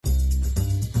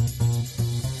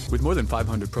With more than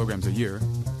 500 programs a year,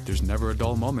 there's never a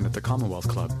dull moment at the Commonwealth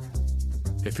Club.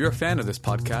 If you're a fan of this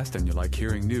podcast and you like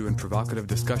hearing new and provocative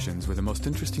discussions with the most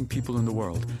interesting people in the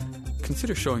world,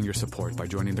 consider showing your support by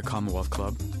joining the Commonwealth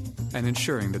Club and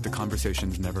ensuring that the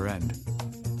conversations never end.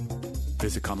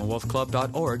 Visit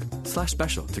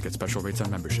commonwealthclub.org/special to get special rates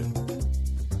on membership.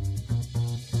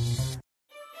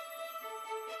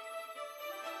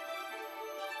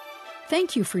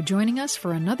 Thank you for joining us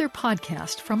for another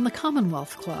podcast from the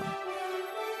Commonwealth Club.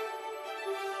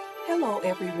 Hello,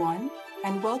 everyone,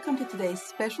 and welcome to today's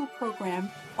special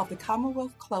program of the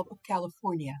Commonwealth Club of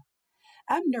California.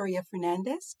 I'm Nuria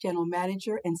Fernandez, General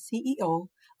Manager and CEO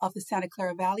of the Santa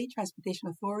Clara Valley Transportation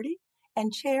Authority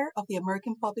and Chair of the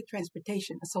American Public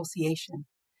Transportation Association.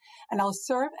 And I'll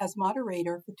serve as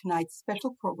moderator for tonight's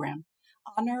special program,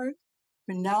 honored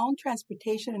renowned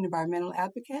transportation and environmental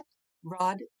advocate,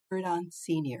 Rod Diridon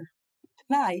Sr.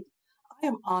 Tonight, I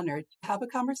am honored to have a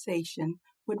conversation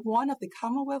with one of the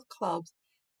Commonwealth Club's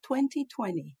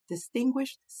 2020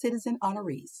 Distinguished Citizen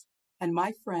Honorees and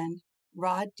my friend,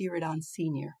 Rod Diridon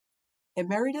Sr.,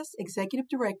 Emeritus Executive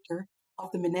Director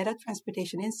of the Mineta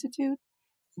Transportation Institute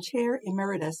and Chair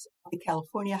Emeritus of the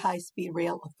California High-Speed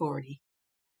Rail Authority.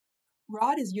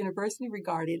 Rod is universally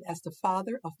regarded as the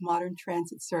father of modern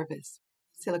transit service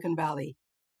in Silicon Valley.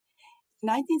 In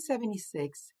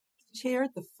 1976, he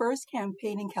chaired the first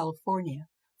campaign in California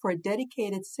for a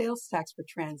dedicated sales tax for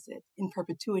transit, in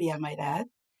perpetuity, I might add,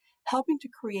 helping to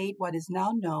create what is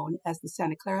now known as the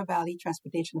Santa Clara Valley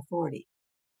Transportation Authority.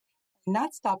 And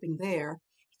not stopping there,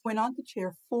 he went on to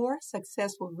chair 4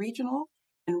 successful regional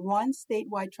and 1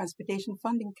 statewide transportation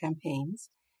funding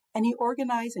campaigns, and he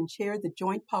organized and chaired the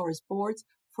Joint Powers Boards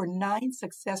for 9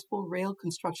 successful rail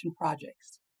construction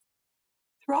projects.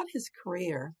 Throughout his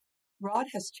career, Rod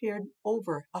has chaired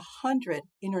over 100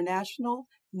 international,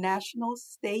 national,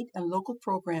 state, and local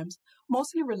programs,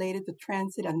 mostly related to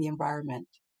transit and the environment.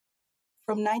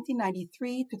 From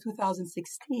 1993 to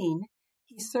 2016,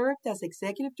 he served as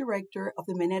Executive Director of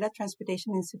the Mineta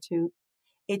Transportation Institute,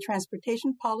 a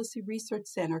transportation policy research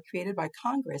center created by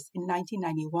Congress in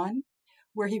 1991,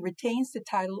 where he retains the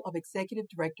title of Executive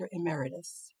Director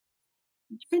Emeritus.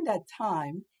 During that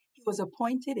time, he was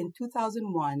appointed in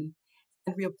 2001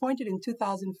 and reappointed in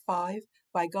 2005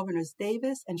 by Governors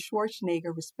Davis and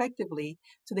Schwarzenegger, respectively,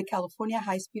 to the California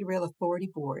High-Speed Rail Authority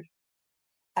Board.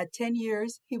 At 10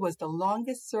 years, he was the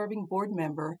longest-serving board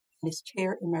member and is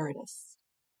Chair Emeritus.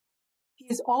 He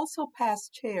is also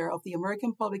past Chair of the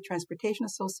American Public Transportation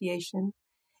Association,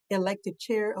 elected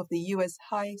Chair of the U.S.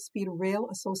 High-Speed Rail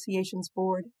Association's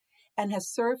Board, and has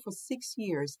served for 6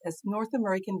 years as North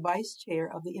American Vice Chair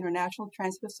of the International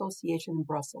Transit Association in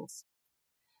Brussels.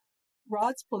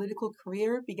 Rod's political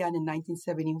career began in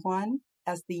 1971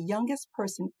 as the youngest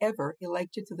person ever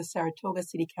elected to the Saratoga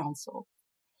City Council.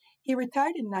 He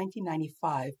retired in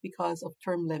 1995 because of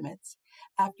term limits,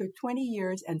 after 20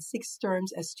 years and 6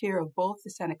 terms as chair of both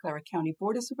the Santa Clara County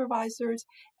Board of Supervisors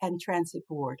and Transit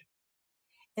Board.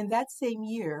 In that same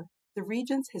year, the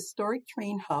region's historic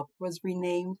train hub was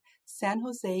renamed San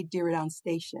Jose Diridon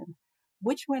Station,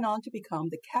 which went on to become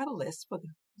the catalyst for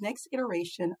the next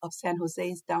iteration of San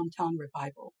Jose's downtown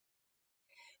revival.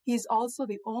 He is also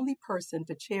the only person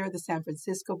to chair the San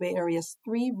Francisco Bay Area's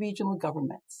 3 regional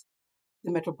governments: the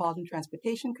Metropolitan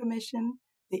Transportation Commission,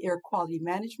 the Air Quality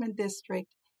Management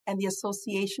District, and the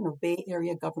Association of Bay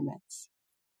Area Governments.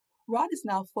 Rod is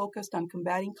now focused on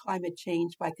combating climate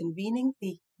change by convening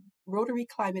the Rotary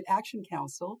Climate Action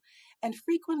Council and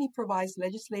frequently provides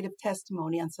legislative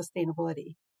testimony on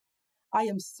sustainability. I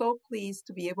am so pleased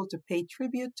to be able to pay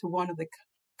tribute to one of the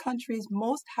country's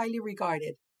most highly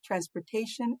regarded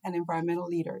transportation and environmental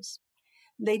leaders.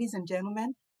 Ladies and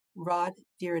gentlemen, Rod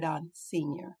Diridon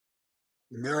Sr.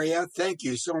 Nuria, thank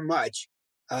you so much.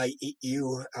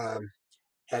 You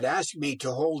had asked me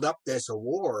to hold up this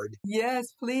award.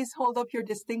 Yes, please hold up your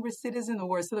Distinguished Citizen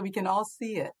Award so that we can all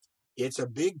see it. It's a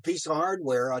big piece of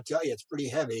hardware. I'll tell you, it's pretty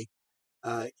heavy.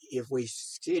 If we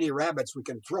see any rabbits, we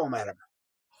can throw them at them.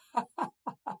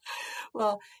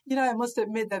 Well, I must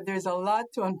admit that there's a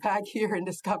lot to unpack here in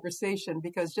this conversation,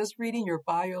 because just reading your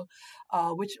bio,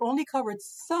 which only covered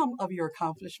some of your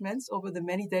accomplishments over the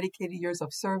many dedicated years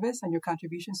of service and your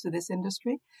contributions to this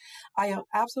industry, I am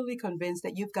absolutely convinced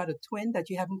that you've got a twin that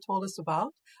you haven't told us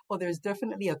about, or there's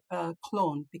definitely a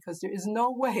clone, because there is no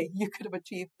way you could have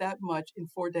achieved that much in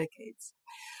 4 decades.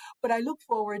 But I look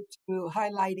forward to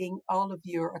highlighting all of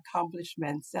your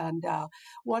accomplishments, and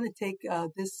want to take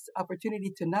this opportunity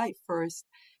tonight first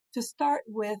to start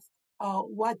with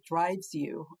what drives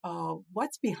you?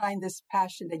 What's behind this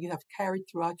passion that you have carried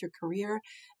throughout your career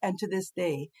and to this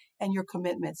day, and your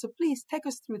commitment? So please take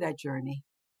us through that journey.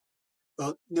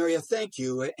 Well, Nuria, thank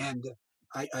you. And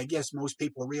I guess most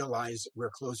people realize we're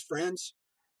close friends,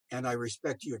 and I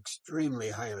respect you extremely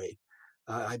highly.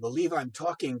 I believe I'm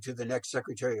talking to the next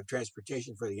Secretary of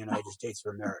Transportation for the United States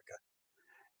of America.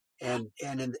 And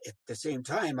at the same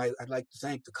time, I'd like to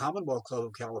thank the Commonwealth Club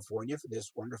of California for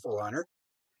this wonderful honor.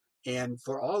 And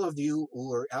for all of you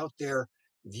who are out there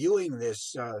viewing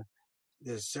this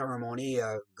ceremony,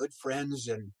 good friends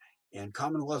and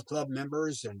Commonwealth Club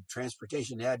members and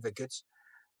transportation advocates,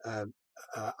 I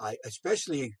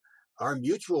especially our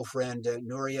mutual friend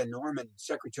Nuria Norman,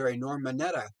 Secretary Norm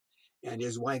Mineta, and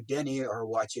his wife Denny are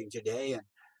watching today. And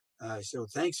so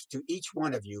thanks to each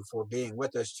one of you for being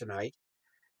with us tonight.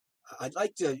 I'd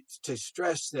like to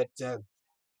stress that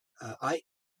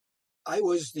I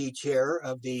was the chair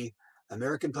of the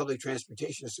American Public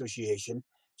Transportation Association,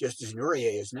 just as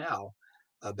Nuria is now,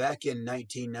 back in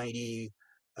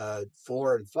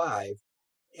 1994 and 5.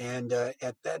 And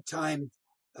at that time,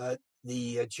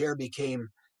 the chair became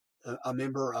a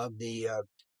member of the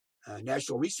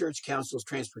National Research Council's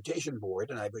Transportation Board,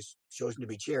 and I was chosen to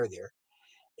be chair there.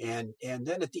 And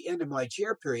then at the end of my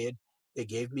chair period, they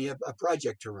gave me a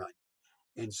project to run.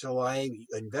 And so I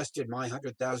invested my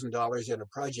 $100,000 in a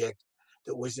project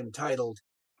that was entitled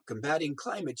Combating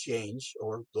Climate Change,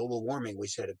 or Global Warming, we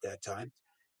said at that time,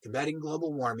 Combating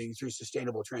Global Warming Through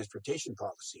Sustainable Transportation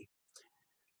Policy.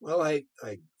 Well, I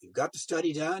got the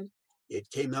study done. It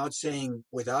came out saying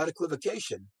without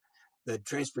equivocation that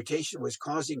transportation was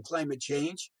causing climate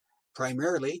change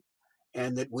primarily,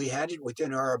 and that we had it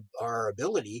within our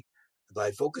ability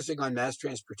by focusing on mass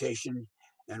transportation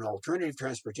and alternative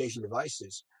transportation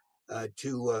devices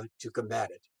to combat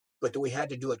it, but that we had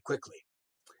to do it quickly.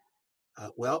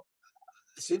 Well,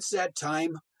 since that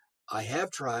time, I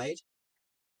have tried,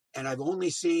 and I've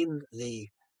only seen the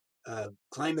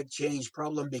climate change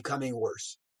problem becoming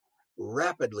worse,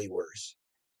 rapidly worse.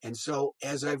 And so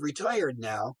as I've retired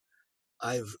now,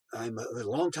 I'm a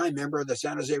longtime member of the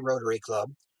San Jose Rotary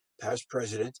Club, past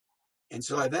president. And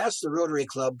so I've asked the Rotary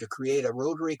Club to create a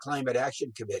Rotary Climate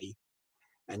Action Committee.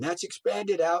 And that's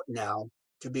expanded out now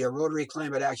to be a Rotary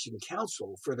Climate Action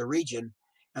Council for the region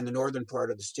and the northern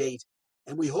part of the state.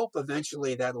 And we hope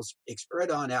eventually that'll spread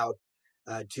on out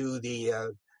to the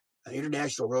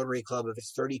International Rotary Club of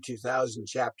its 32,000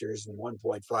 chapters and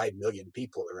 1.5 million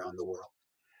people around the world.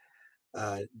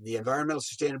 The Environmental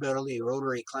Sustainability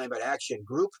Rotary Climate Action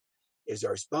Group is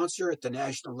our sponsor at the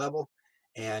national level,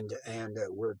 and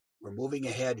we're moving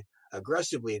ahead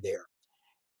aggressively there.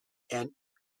 And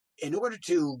in order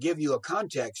to give you a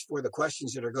context for the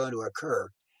questions that are going to occur,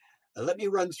 let me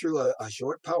run through a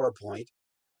short PowerPoint,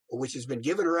 which has been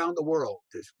given around the world.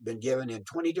 It's been given in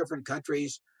 20 different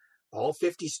countries, all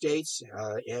 50 states,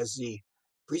 as the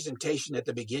presentation at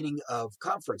the beginning of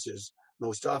conferences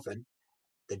most often.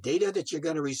 The data that you're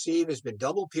going to receive has been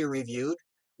double peer reviewed,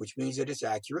 which means that it's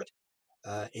accurate,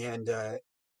 and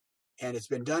it's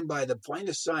been done by the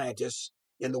finest scientists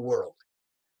in the world,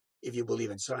 if you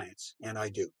believe in science, and I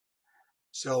do.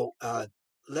 So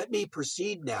let me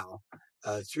proceed now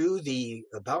through the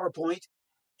PowerPoint,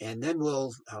 and then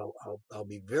I'll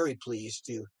be very pleased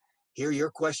to hear your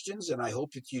questions, and I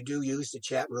hope that you do use the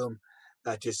chat room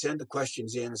to send the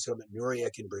questions in so that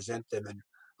Nuria can present them, and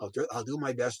I'll do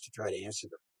my best to try to answer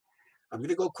them. I'm going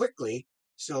to go quickly,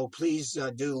 so please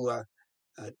do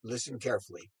listen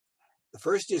carefully. The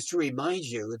first is to remind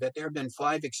you that there have been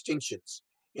 5 extinctions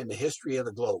in the history of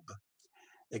the globe.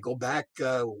 They go back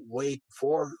way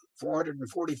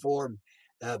 444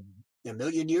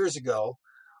 million years ago,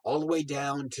 all the way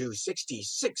down to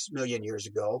 66 million years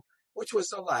ago, which was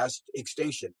the last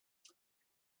extinction.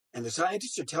 And the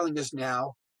scientists are telling us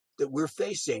now that we're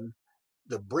facing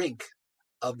the brink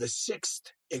of the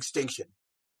 6th extinction.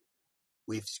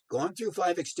 We've gone through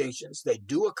 5 extinctions. They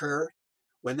do occur.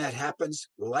 When that happens,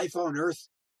 life on Earth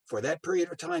for that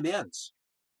period of time ends.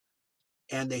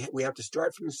 And we have to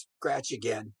start from scratch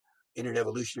again in an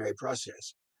evolutionary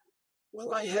process.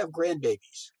 Well, I have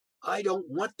grandbabies. I don't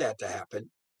want that to happen.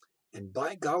 And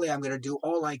by golly, I'm going to do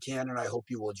all I can, and I hope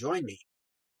you will join me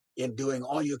in doing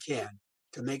all you can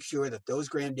to make sure that those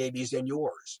grandbabies and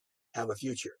yours have a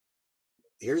future.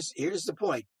 Here's the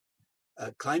point.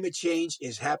 Climate change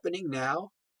is happening now.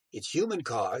 It's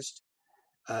human-caused.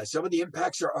 Some of the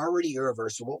impacts are already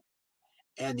irreversible.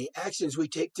 And the actions we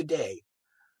take today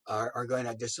are going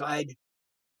to decide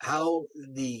how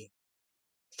the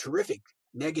terrific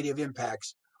negative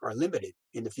impacts are limited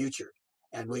in the future.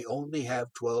 And we only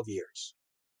have 12 years.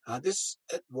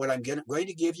 What I'm going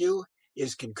to give you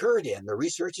is concurred in. The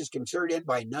research is concurred in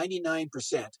by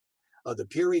 99% of the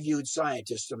peer-reviewed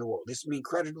scientists in the world. This means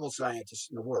credible scientists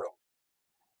in the world.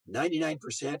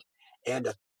 99%,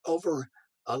 and over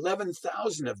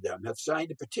 11,000 of them have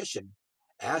signed a petition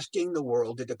asking the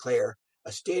world to declare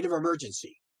a state of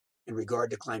emergency in regard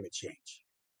to climate change.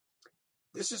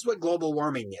 This is what global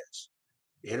warming is.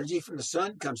 The energy from the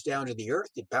sun comes down to the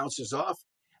earth, it bounces off,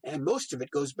 and most of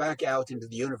it goes back out into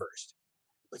the universe.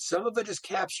 But some of it is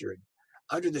captured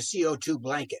under the CO2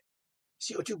 blanket.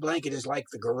 CO2 blanket is like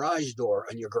the garage door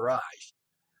on your garage.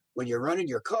 When you're running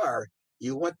your car,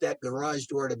 you want that garage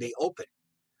door to be open.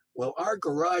 Well, our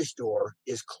garage door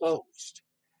is closed,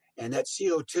 and that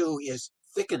CO2 is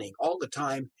thickening all the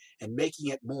time and making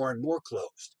it more and more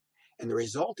closed. And the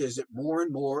result is that more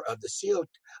and more of the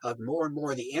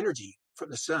energy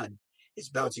from the sun is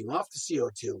bouncing off the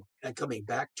CO2 and coming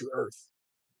back to Earth.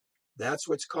 That's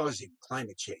what's causing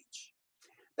climate change.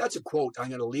 That's a quote. I'm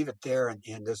going to leave it there and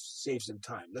just save some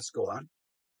time. Let's go on.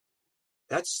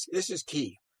 This is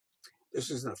key.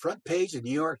 This is on the front page of the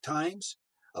New York Times,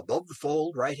 above the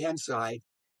fold, right-hand side,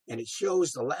 and it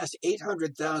shows the last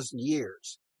 800,000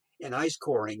 years in ice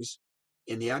corings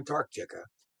in the Antarctica.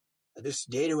 This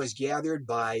data was gathered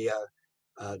by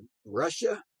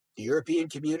Russia, the European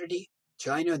community,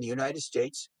 China, and the United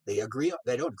States. They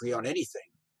don't agree on anything,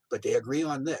 but they agree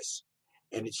on this.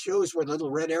 And it shows where the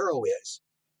little red arrow is,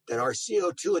 that our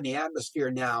CO2 in the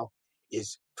atmosphere now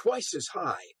is twice as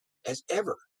high as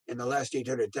ever in the last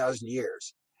 800,000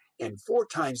 years, and 4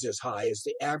 times as high as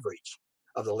the average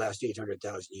of the last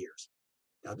 800,000 years.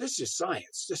 Now, this is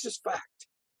science. This is fact.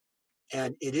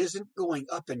 And it isn't going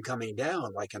up and coming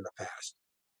down like in the past.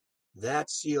 That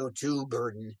CO2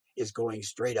 burden is going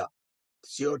straight up.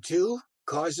 CO2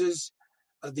 causes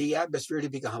the atmosphere to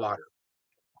become hotter.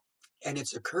 And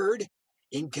it's occurred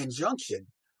in conjunction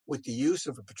with the use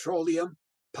of a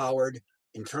petroleum-powered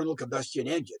internal combustion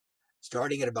engine,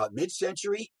 starting at about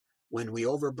mid-century when we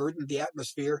overburdened the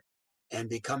atmosphere and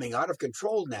becoming out of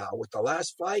control now, with the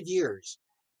last 5 years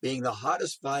being the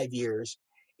hottest 5 years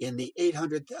in the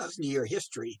 800,000-year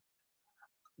history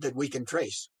that we can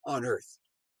trace on Earth.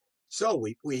 So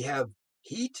we have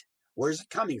heat. Where's it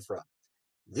coming from?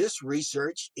 This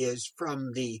research is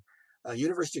from the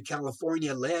University of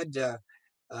California, led the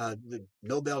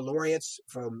Nobel laureates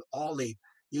from all the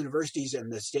universities in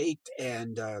the state,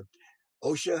 and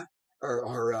OSHA,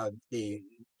 or the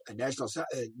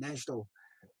National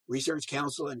Research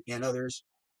Council, and others.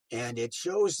 And it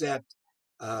shows that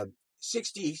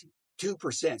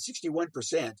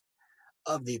 61%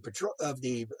 of the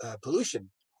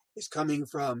pollution is coming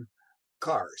from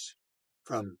cars,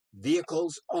 from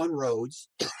vehicles on roads,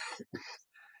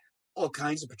 all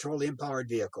kinds of petroleum-powered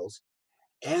vehicles,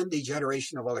 and the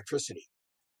generation of electricity.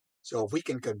 So if we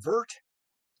can convert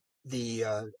the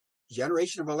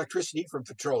generation of electricity from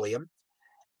petroleum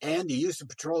and the use of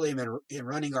petroleum in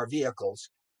running our vehicles,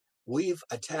 we've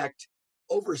attacked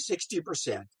over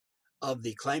 60% of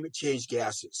the climate change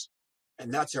gases.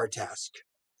 And that's our task.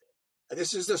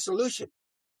 This is the solution.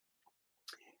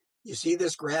 You see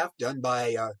this graph done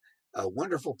by a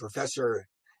wonderful professor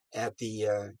at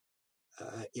the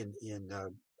in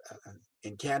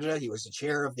Canada. He was the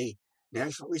chair of the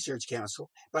National Research Council.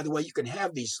 By the way, you can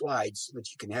have these slides so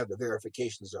that you can have the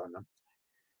verifications on them.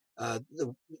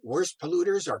 The worst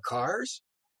polluters are cars.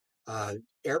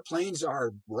 Airplanes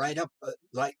are right up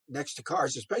like next to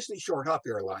cars, especially short-hop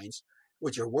airlines,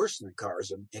 which are worse than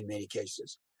cars in many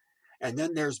cases. And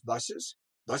then there's buses.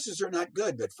 Buses are not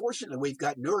good, but fortunately we've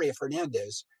got Nuria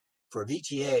Fernandez for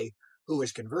VTA, who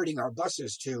is converting our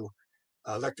buses to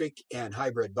electric and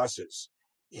hybrid buses.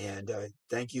 And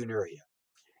thank you, Nuria.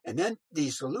 And then the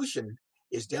solution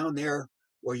is down there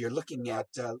where you're looking at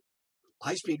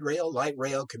high-speed rail, light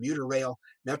rail, commuter rail,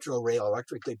 metro rail,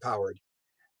 electrically powered.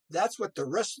 That's what the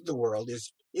rest of the world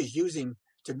is using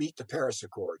to meet the Paris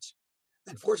Accords.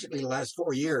 Unfortunately, the last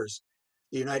 4 years,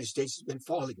 the United States has been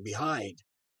falling behind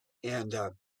and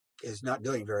is not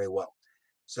doing very well.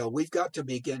 So we've got to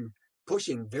begin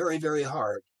pushing very, very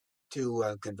hard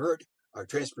to convert our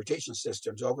transportation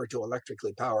systems over to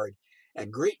electrically powered.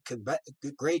 And great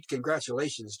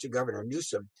congratulations to Governor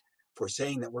Newsom for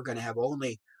saying that we're going to have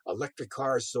only electric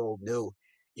cars sold new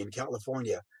in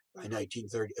California by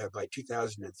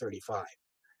 2035.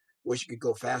 Wish it could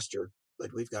go faster,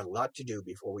 but we've got a lot to do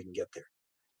before we can get there.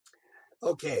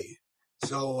 Okay,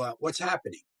 so what's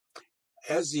happening?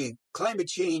 As the climate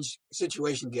change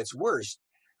situation gets worse,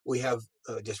 we have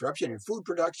disruption in food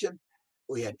production.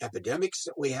 We had epidemics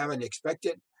that we haven't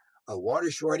expected,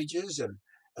 water shortages, and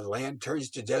land turns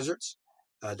to deserts.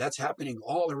 That's happening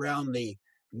all around the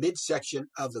midsection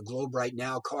of the globe right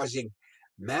now, causing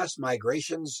mass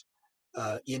migrations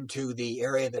into the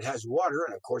area that has water.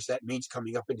 And of course, that means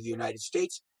coming up into the United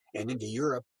States and into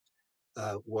Europe,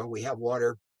 where we have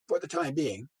water for the time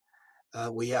being.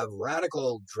 We have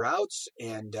radical droughts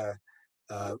and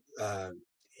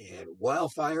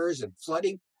wildfires and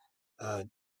flooding. And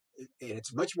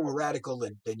it's much more radical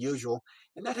than usual.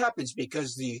 And that happens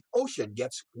because the ocean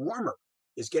gets warmer,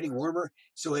 is getting warmer,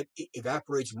 so it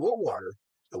evaporates more water.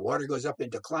 The water goes up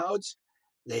into clouds.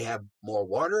 They have more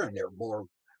water and there's more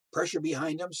pressure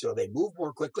behind them, so they move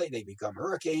more quickly. They become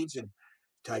hurricanes and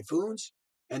typhoons,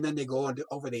 and then they go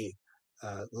over the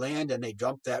land and they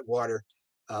dump that water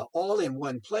all in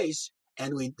one place,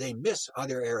 and they miss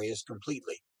other areas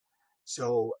completely.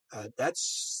 So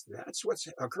that's what's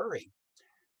occurring.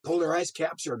 Polar ice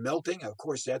caps are melting. Of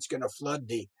course, that's going to flood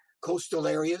the coastal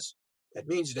areas. That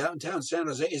means downtown San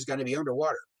Jose is going to be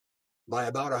underwater by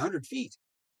about 100 feet,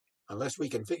 unless we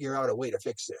can figure out a way to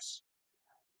fix this.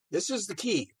 This is the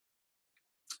key.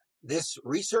 This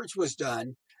research was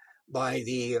done by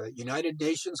the United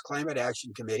Nations Climate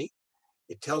Action Committee.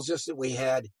 It tells us that we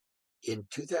had, in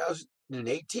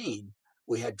 2018,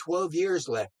 we had 12 years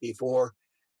left before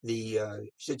the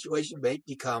situation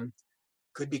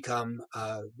could become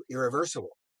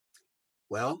irreversible.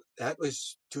 Well, that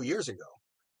was 2 years ago.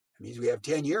 It means we have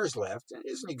 10 years left, and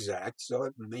it isn't exact, so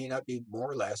it may not be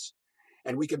more or less.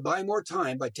 And we can buy more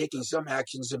time by taking some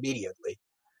actions immediately.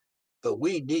 But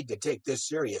we need to take this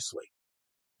seriously.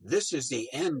 This is the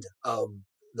end of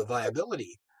the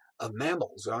viability of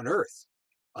mammals on Earth,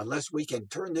 unless we can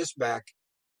turn this back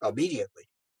immediately.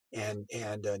 And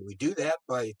we do that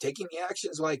by taking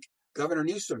actions like Governor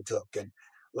Newsom took, and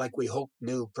like we hope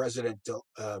new President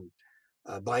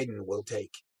Biden will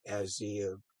take as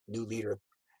the new leader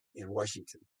in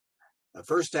Washington. The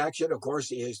first action, of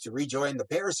course, is to rejoin the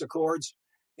Paris Accords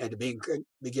and to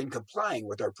begin complying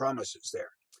with our promises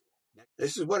there.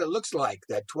 This is what it looks like,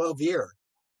 that 12-year.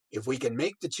 If we can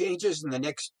make the changes in the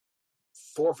next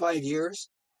 4 or 5 years,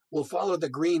 we'll follow the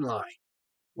green line.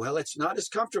 Well, it's not as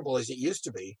comfortable as it used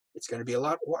to be. It's going to be a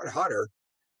lot hotter,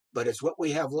 but it's what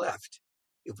we have left.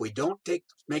 If we don't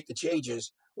make the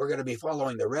changes, we're going to be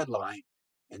following the red line,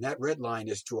 and that red line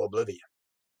is to oblivion.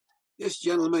 This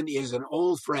gentleman is an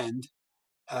old friend.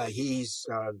 He's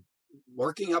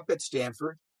working up at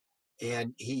Stanford,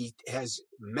 and he has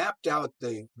mapped out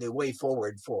the way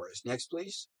forward for us. Next,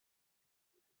 please.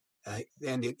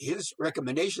 And his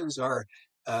recommendations are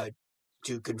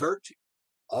to convert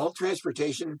all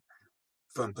transportation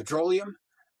from petroleum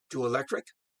to electric,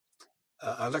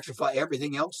 electrify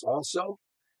everything else also,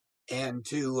 and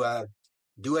to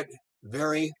do it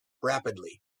very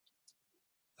rapidly.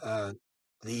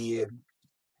 The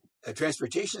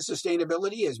transportation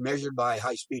sustainability is measured by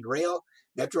high-speed rail,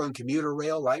 metro and commuter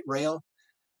rail, light rail,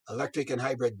 electric and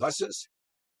hybrid buses,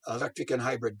 electric and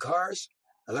hybrid cars,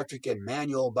 electric and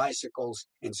manual bicycles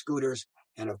and scooters,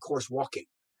 and of course walking.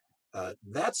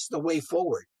 That's the way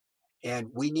forward. And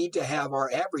we need to have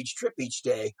our average trip each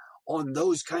day on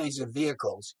those kinds of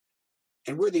vehicles.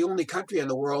 And we're the only country in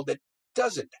the world that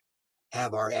doesn't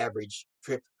have our average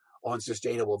trip on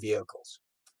sustainable vehicles.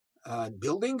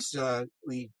 Buildings,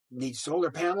 we need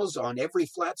solar panels on every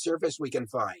flat surface we can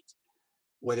find,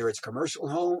 whether it's commercial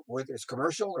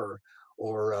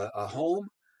or a home,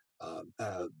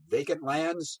 vacant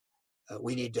lands.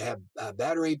 We need to have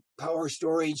battery power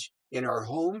storage in our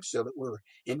homes so that we're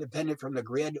independent from the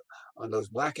grid on those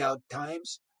blackout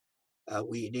times.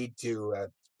 We need to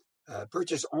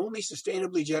purchase only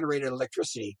sustainably generated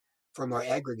electricity from our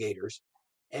aggregators,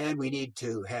 and we need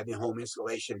to have in-home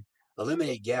installation,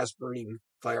 eliminate gas-burning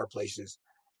fireplaces,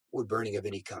 wood burning of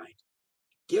any kind.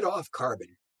 Get off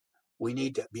carbon. We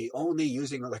need to be only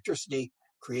using electricity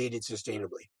created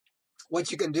sustainably.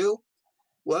 What you can do?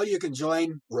 Well, you can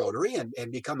join Rotary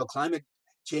and become a climate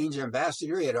change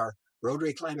ambassador at our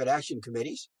Rotary Climate Action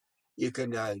Committees. You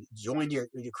can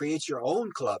create your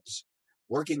own clubs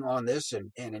working on this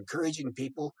and encouraging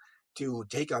people to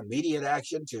take immediate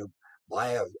action to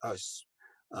buy a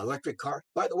electric car.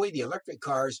 By the way, the electric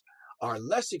cars are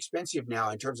less expensive now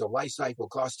in terms of life cycle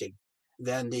costing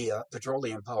than the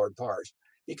petroleum-powered cars,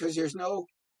 because there's no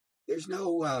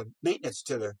maintenance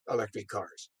to the electric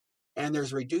cars, and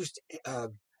there's reduced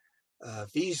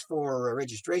fees for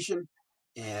registration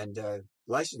and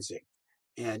licensing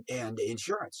and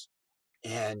insurance,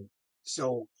 and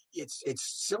so it's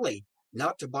silly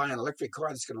not to buy an electric car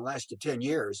that's going to last you 10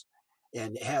 years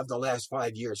and have the last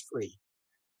 5 years free.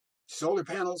 Solar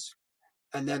panels,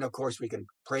 and then, of course, we can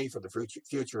pray for the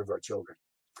future of our children.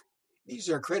 These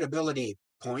are credibility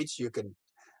points. You can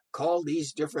call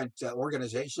these different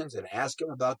organizations and ask them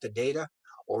about the data.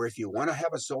 Or if you want to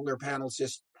have a solar panel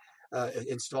system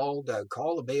installed,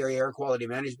 call the Bay Area Air Quality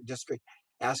Management District,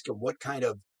 ask them what kind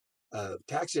of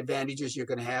tax advantages you're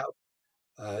going to have,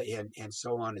 and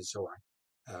so on and so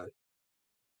on.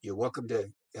 You're welcome to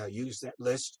use that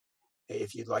list.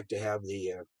 If you'd like to have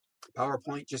the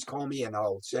PowerPoint, just call me and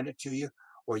I'll send it to you,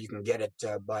 or you can get it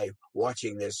by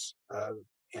watching this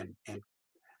and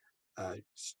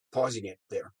pausing it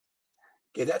there.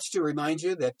 Okay, that's to remind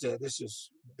you that this has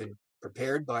been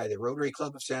prepared by the Rotary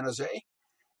Club of San Jose,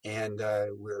 and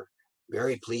we're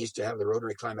very pleased to have the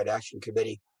Rotary Climate Action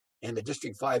Committee and the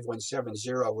District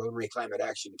 5170 Rotary Climate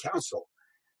Action Council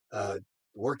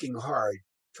working hard,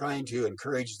 trying to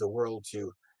encourage the world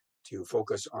to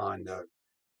focus on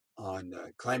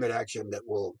climate action that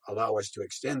will allow us to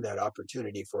extend that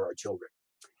opportunity for our children.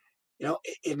 You know,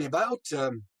 in about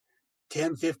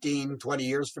 10, 15, 20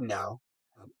 years from now,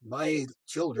 my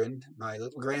children, my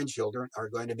little grandchildren, are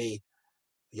going to be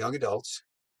young adults.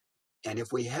 And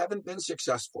if we haven't been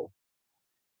successful,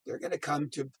 they're going to come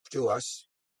to us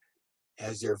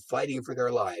as they're fighting for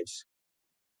their lives.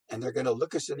 And they're going to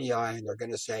look us in the eye and they're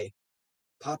going to say,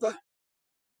 Papa,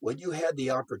 when you had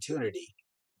the opportunity,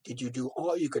 did you do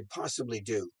all you could possibly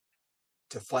do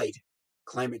to fight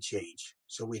climate change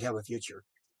so we'd have a future?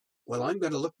 Well, I'm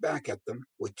going to look back at them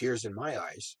with tears in my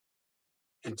eyes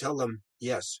and tell them,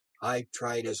 yes, I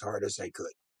tried as hard as I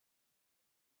could.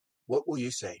 What will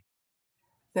you say?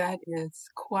 That is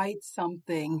quite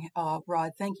something,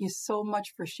 Rod. Thank you so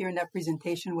much for sharing that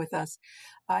presentation with us.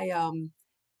 I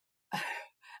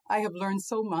have learned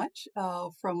so much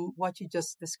from what you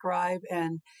just described,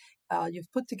 and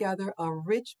you've put together a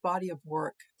rich body of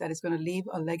work that is going to leave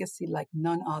a legacy like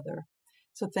none other.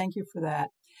 So thank you for that.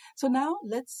 So now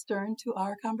let's turn to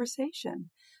our conversation.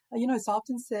 You know, it's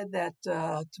often said that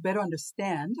to better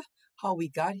understand how we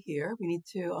got here, we need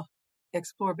to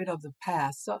explore a bit of the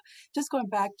past. So just going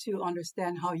back to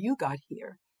understand how you got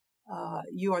here.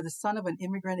 You are the son of an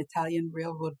immigrant Italian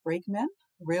railroad brakeman.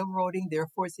 Railroading,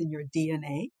 therefore, is in your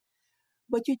DNA.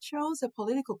 But you chose a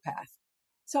political path.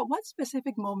 So at what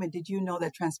specific moment did you know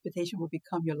that transportation would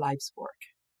become your life's work?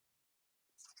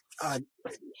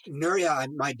 Nuria,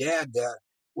 my dad,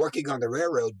 working on the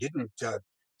railroad, didn't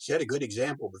set a good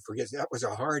example because that was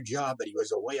a hard job and he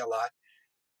was away a lot.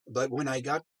 But when I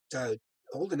got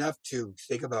old enough to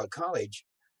think about college,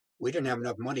 we didn't have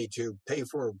enough money to pay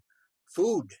for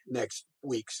food next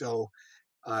week. So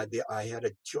I had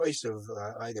a choice of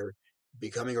either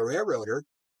becoming a railroader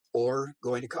or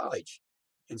going to college.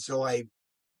 And so I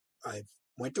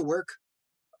went to work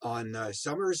on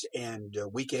summers and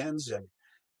weekends and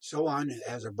so on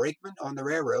as a brakeman on the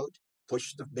railroad,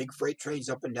 pushed the big freight trains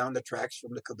up and down the tracks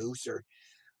from the caboose or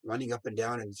running up and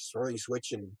down and throwing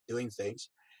switch and doing things.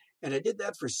 And I did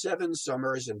that for 7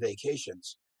 summers and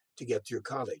vacations to get through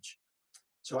college.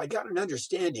 So I got an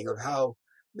understanding of how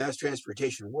mass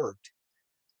transportation worked,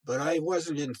 but I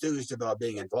wasn't enthused about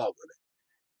being involved with it.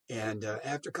 And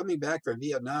after coming back from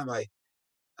Vietnam,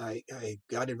 I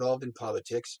got involved in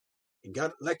politics and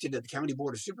got elected to the County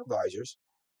Board of Supervisors.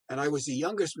 And I was the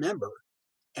youngest member.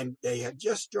 And they had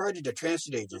just started a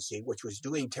transit agency, which was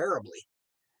doing terribly.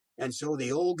 And so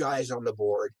the old guys on the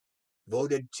board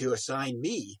voted to assign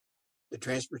me the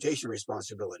transportation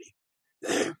responsibility.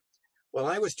 Well,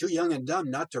 I was too young and dumb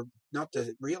not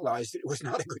to realize that it was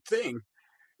not a good thing.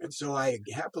 And so I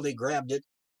happily grabbed it.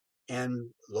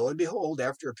 And lo and behold,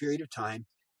 after a period of time,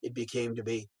 it became to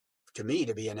me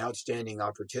to be an outstanding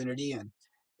opportunity.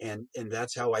 And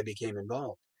that's how I became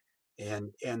involved.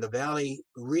 And the Valley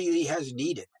really has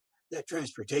needed that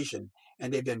transportation,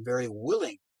 and they've been very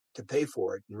willing to pay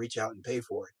for it and reach out and pay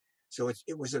for it. So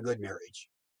it was a good marriage.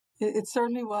 It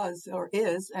certainly was or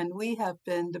is, and we have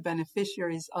been the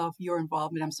beneficiaries of your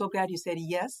involvement. I'm so glad you said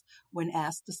yes when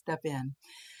asked to step in.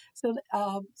 So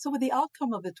with the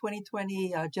outcome of the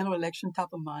 2020 general election top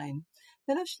of mind,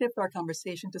 let us shift our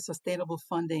conversation to sustainable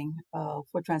funding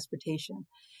for transportation.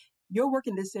 Your work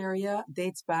in this area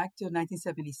dates back to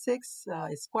 1976.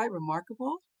 It's quite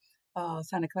remarkable.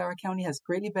 Santa Clara County has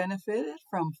greatly benefited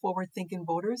from forward-thinking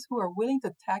voters who are willing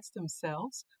to tax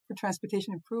themselves for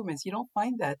transportation improvements. You don't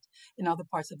find that in other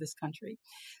parts of this country.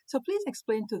 So please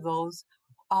explain to those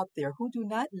out there who do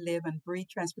not live and breathe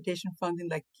transportation funding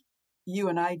like you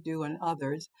and I do and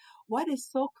others, why it is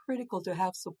so critical to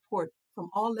have support from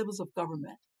all levels of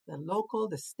government, the local,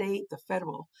 the state, the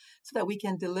federal, so that we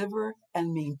can deliver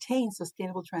and maintain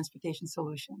sustainable transportation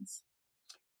solutions?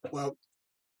 Well,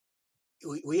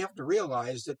 we have to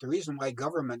realize that the reason why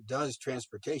government does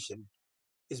transportation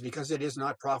is because it is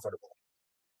not profitable.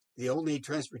 The only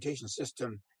transportation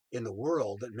system in the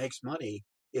world that makes money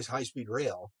is high-speed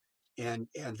rail. And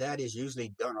that is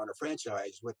usually done on a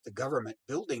franchise with the government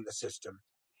building the system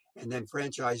and then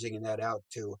franchising that out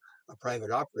to a private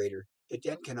operator that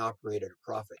then can operate at a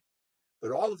profit.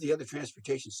 But all of the other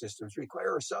transportation systems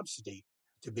require a subsidy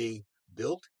to be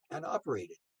built and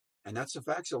operated. And that's the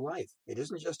facts of life. It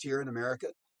isn't just here in America,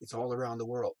 it's all around the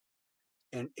world.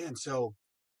 And so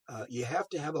you have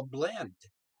to have a blend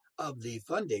of the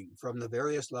funding from the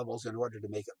various levels in order to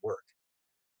make it work.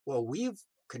 Well, we've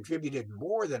contributed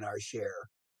more than our share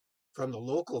from the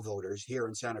local voters here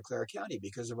in Santa Clara County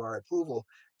because of our approval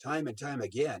time and time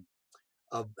again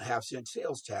of half-cent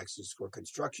sales taxes for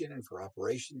construction and for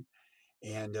operation.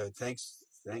 And thank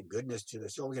goodness to the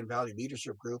Silicon Valley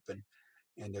Leadership Group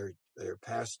and their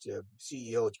past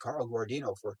CEO, Carl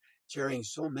Guardino, for chairing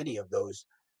so many of those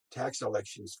tax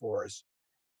elections for us.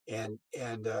 And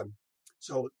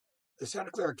so the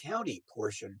Santa Clara County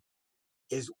portion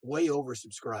is way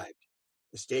oversubscribed.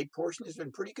 The state portion has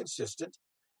been pretty consistent.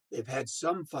 They've had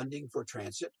some funding for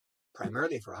transit,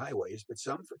 primarily for highways, but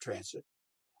some for transit.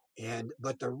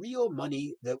 But the real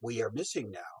money that we are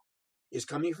missing now is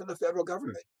coming from the federal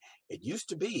government. It used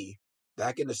to be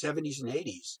back in the 70s and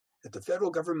 80s that the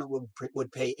federal government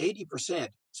would pay 80%,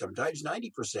 sometimes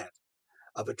 90%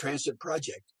 of a transit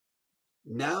project.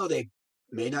 Now they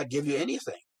may not give you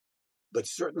anything, but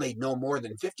certainly no more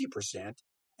than 50%.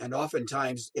 And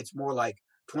oftentimes it's more like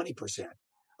 20%.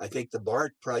 I think the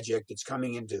BART project that's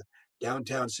coming into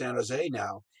downtown San Jose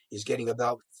now is getting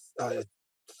about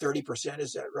 30%.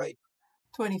 Is that right?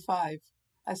 25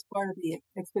 as part of the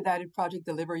Expedited Project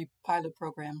Delivery Pilot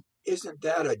Program. Isn't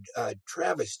that a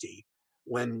travesty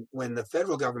when the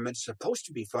federal government's supposed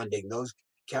to be funding those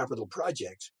capital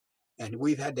projects, and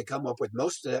we've had to come up with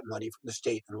most of that money from the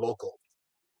state and local,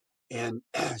 and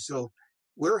so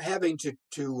we're having to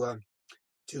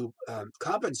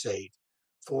compensate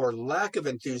for lack of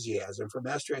enthusiasm for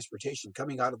mass transportation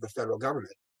coming out of the federal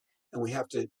government, and we have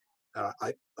to.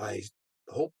 I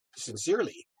hope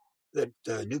sincerely that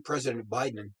new President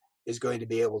Biden is going to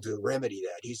be able to remedy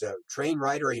that. He's a train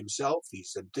rider himself.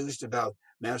 He's enthused about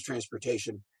mass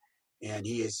transportation, and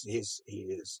he is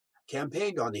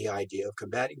campaigned on the idea of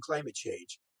combating climate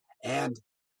change and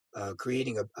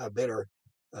creating a better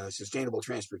sustainable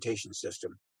transportation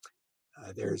system.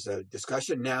 There's a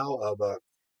discussion now of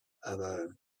a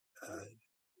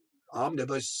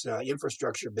omnibus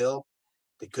infrastructure bill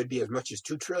that could be as much as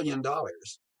 $2 trillion.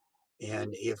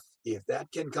 And if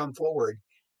that can come forward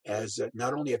as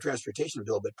not only a transportation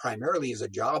bill, but primarily as a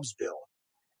jobs bill,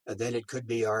 then it could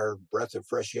be our breath of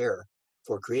fresh air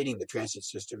for creating the transit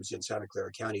systems in Santa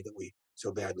Clara County that we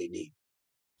so badly need.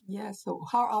 Yeah, so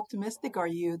how optimistic are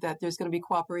you that there's going to be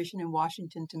cooperation in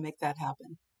Washington to make that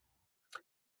happen?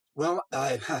 Well,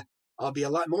 I'll be a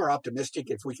lot more optimistic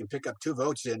if we can pick up 2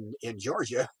 votes in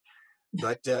Georgia.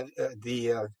 But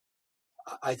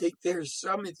I think there's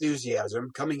some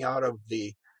enthusiasm coming out of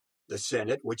the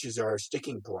Senate, which is our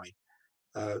sticking point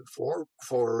for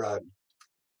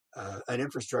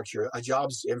a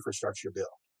jobs infrastructure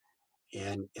bill,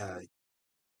 and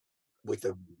with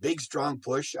a big strong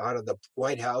push out of the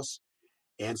White House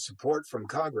and support from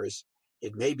Congress,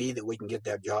 it may be that we can get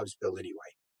that jobs bill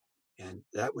anyway, and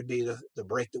that would be the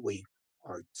break that we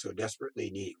are so desperately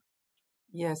needing.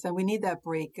 Yes, and we need that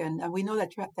break, and we know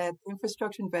that that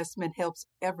infrastructure investment helps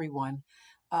everyone.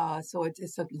 So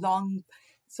it's a long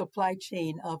supply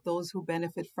chain of those who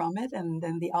benefit from it, and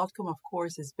then the outcome, of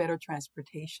course, is better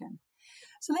transportation.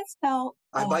 So let's now.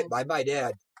 I might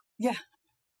add. Yeah,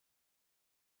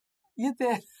 you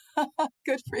did.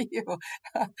 Good for you.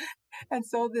 And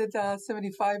so did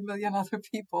 75 million other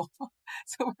people.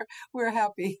 So we're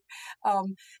happy.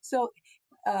 So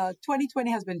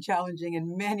 2020 has been challenging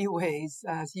in many ways.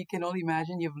 As you can only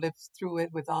imagine, you've lived through it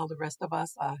with all the rest of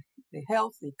us, the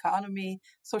health, the economy,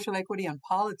 social equity, and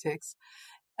politics.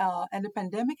 And the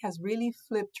pandemic has really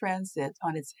flipped transit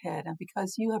on its head. And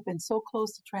because you have been so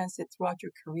close to transit throughout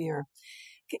your career,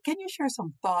 can you share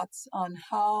some thoughts on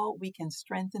how we can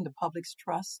strengthen the public's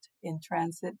trust in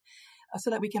transit so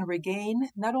that we can regain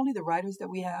not only the riders that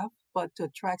we have, but to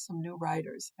attract some new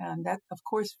riders? And that, of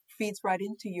course, feeds right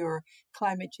into your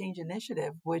climate change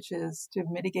initiative, which is to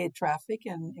mitigate traffic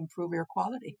and improve air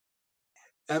quality.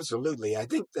 Absolutely. I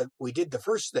think that we did the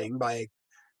first thing by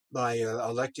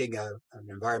electing an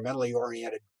environmentally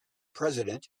oriented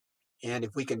president. And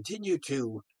if we continue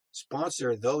to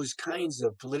sponsor those kinds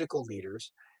of political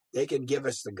leaders, they can give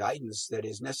us the guidance that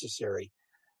is necessary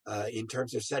in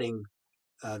terms of setting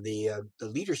the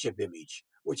leadership image,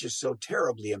 which is so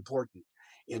terribly important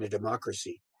in a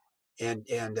democracy. And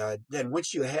then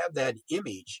once you have that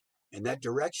image and that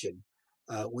direction,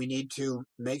 we need to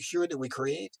make sure that we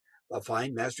create a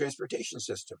fine mass transportation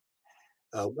system.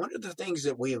 One of the things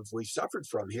that we've suffered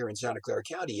from here in Santa Clara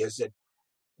County is that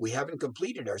we haven't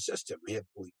completed our system. We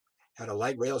had a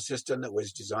light rail system that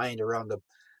was designed around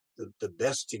the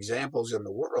best examples in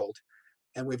the world,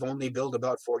 and we've only built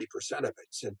about 40% of it.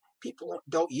 So people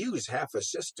don't use half a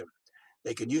system.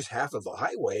 They can use half of a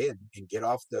highway and get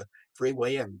off the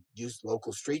freeway and use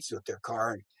local streets with their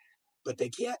car, but they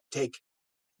can't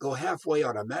go halfway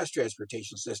on a mass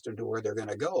transportation system to where they're going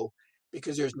to go,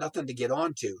 because there's nothing to get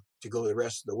onto to go the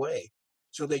rest of the way.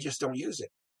 So they just don't use it.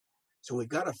 So we've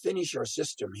got to finish our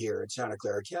system here in Santa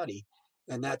Clara County,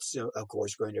 and that's, of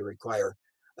course, going to require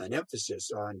an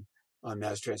emphasis on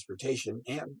mass transportation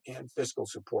and fiscal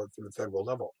support from the federal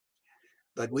level.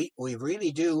 But we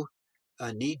really do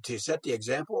need to set the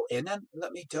example, and then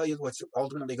let me tell you what's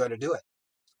ultimately going to do it.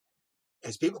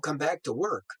 As people come back to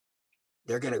work,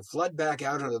 they're going to flood back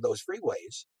out onto those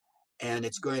freeways, and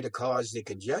it's going to cause the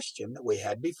congestion that we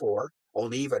had before,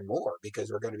 only even more,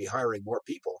 because we're going to be hiring more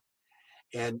people.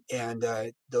 And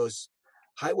those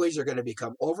highways are going to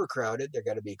become overcrowded. They're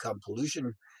going to become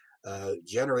pollution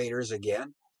generators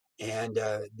again. And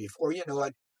before you know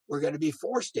it, we're going to be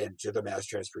forced into the mass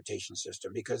transportation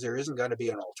system because there isn't going to be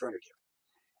an alternative.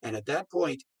 And at that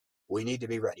point, we need to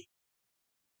be ready.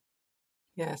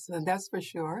 Yes, and that's for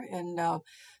sure. And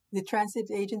the transit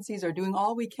agencies are doing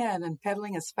all we can and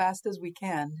pedaling as fast as we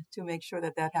can to make sure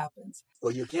that happens.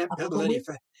 Well, you can't pedal any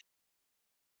fast.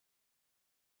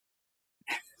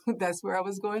 That's where I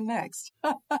was going next.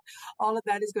 All of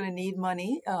that is going to need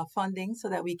money, funding, so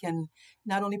that we can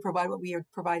not only provide what we are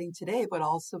providing today, but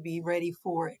also be ready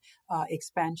for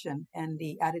expansion and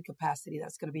the added capacity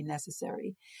that's going to be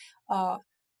necessary.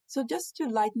 So just to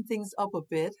lighten things up a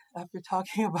bit, after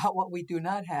talking about what we do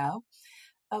not have,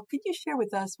 could you share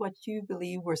with us what you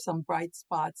believe were some bright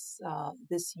spots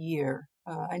this year?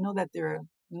 I know that there are a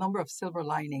number of silver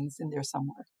linings in there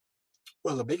somewhere.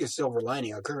 Well, the biggest silver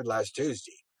lining occurred last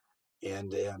Tuesday,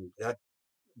 and that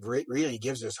really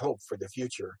gives us hope for the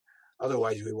future.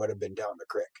 Otherwise, we would have been down the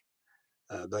creek.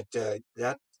 But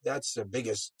that's the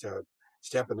biggest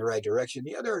step in the right direction.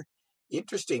 The other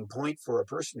interesting point for a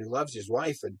person who loves his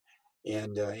wife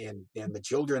and the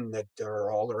children that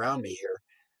are all around me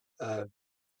here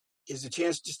is a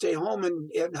chance to stay home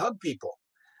and hug people.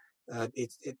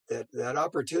 That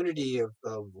opportunity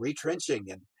of retrenching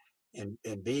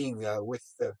and being with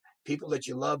the people that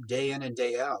you love day in and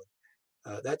day out.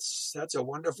 That's a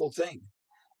wonderful thing.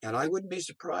 And I wouldn't be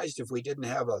surprised if we didn't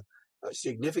have a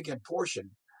significant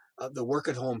portion of the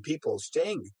work-at-home people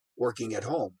working at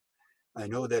home. I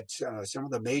know that some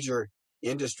of the major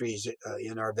industries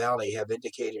in our valley have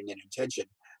indicated an intention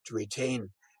to retain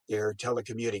their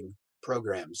telecommuting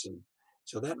programs. And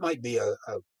so that might be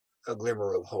a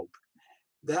glimmer of hope.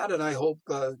 That, and I hope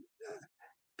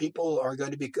people are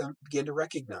going to begin to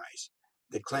recognize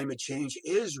that climate change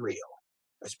is real,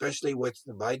 especially with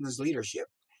Biden's leadership.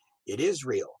 It is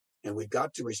real, and we've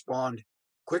got to respond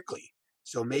quickly.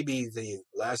 So maybe the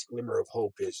last glimmer of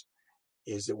hope is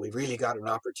that we've really got an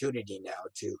opportunity now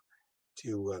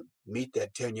to meet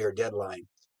that 10-year deadline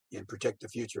and protect the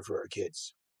future for our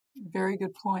kids. Very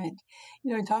good point.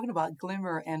 In talking about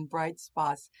glimmer and bright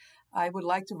spots, I would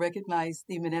like to recognize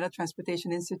the Mineta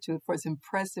Transportation Institute for its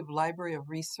impressive library of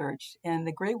research, and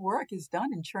the great work is done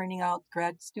in churning out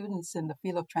grad students in the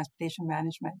field of transportation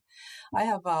management. I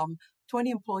have 20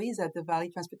 employees at the Valley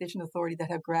Transportation Authority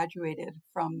that have graduated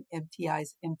from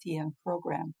MTI's MTN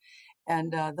program,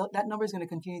 and that number is going to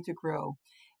continue to grow.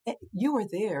 You were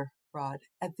there, Rod,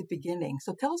 at the beginning.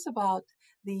 So tell us about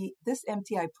this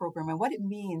MTI program and what it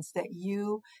means that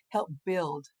you helped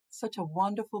build such a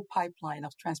wonderful pipeline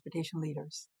of transportation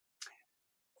leaders.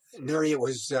 Nuri,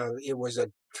 it was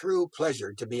a true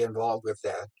pleasure to be involved with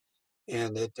that,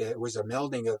 and it was a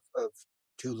melding of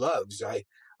two loves. I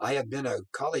had been a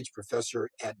college professor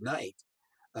at night,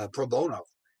 pro bono,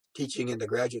 teaching in the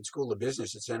Graduate School of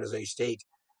Business at San Jose State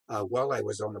while I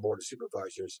was on the Board of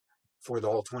Supervisors for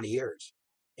all 20 years.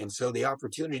 And so the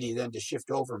opportunity then to shift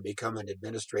over and become an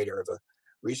administrator of a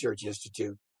research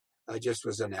institute just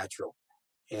was a natural.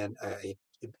 And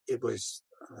it was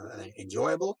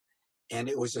enjoyable. And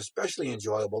it was especially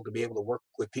enjoyable to be able to work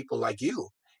with people like you.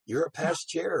 You're a past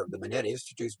chair of the Mineta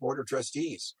Institute's Board of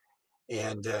Trustees.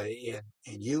 And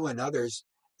you and others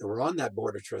that were on that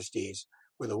Board of Trustees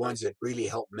were the ones that really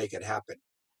helped make it happen.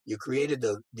 You created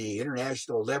the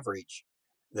international leverage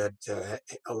that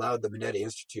allowed the Mineta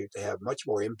Institute to have much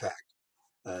more impact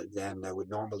than would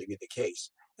normally be the case.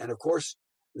 And of course,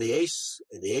 the ace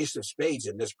of spades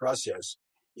in this process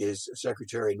is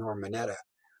Secretary Norm Mineta,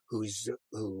 whose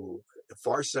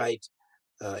foresight,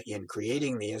 in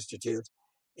creating the Institute,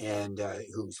 and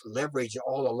whose leverage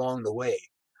all along the way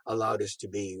allowed us to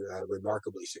be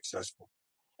remarkably successful.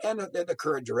 And the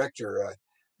current director,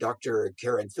 Dr.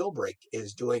 Karen Philbrick,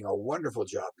 is doing a wonderful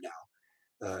job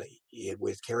now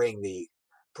with carrying the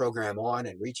program on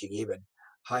and reaching even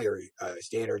higher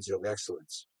standards of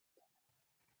excellence.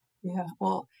 Yeah,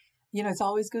 well, it's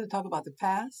always good to talk about the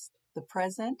past, the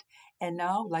present, and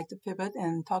now I'd like to pivot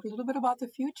and talk a little bit about the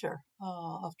future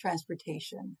of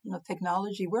transportation.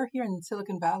 Technology, we're here in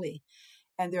Silicon Valley,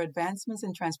 and there are advancements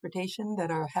in transportation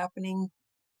that are happening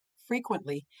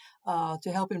frequently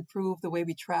to help improve the way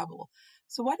we travel.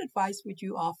 So what advice would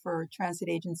you offer transit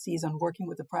agencies on working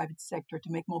with the private sector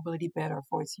to make mobility better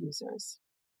for its users?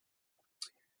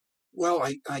 Well,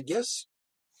 I guess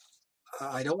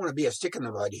I don't want to be a stick in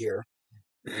the mud here,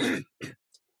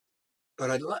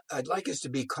 but I'd like us to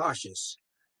be cautious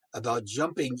about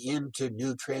jumping into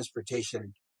new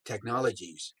transportation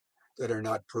technologies that are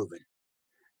not proven.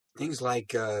 Things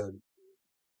like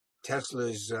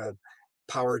Tesla's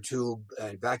power tube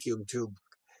and vacuum tube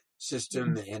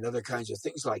system and other kinds of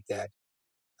things like that.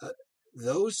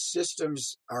 Those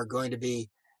systems are going to be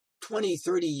 20,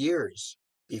 30 years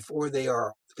before they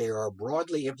are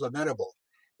broadly implementable,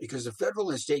 because the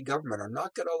federal and state government are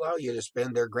not going to allow you to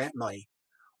spend their grant money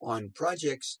on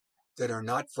projects that are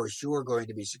not for sure going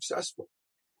to be successful.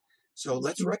 So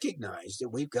let's recognize that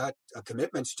we've got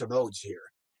commitments to modes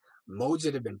here, modes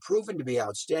that have been proven to be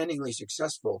outstandingly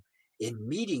successful in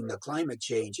meeting the climate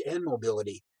change and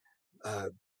mobility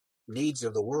needs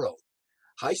of the world.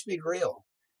 High-speed rail,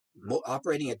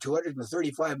 operating at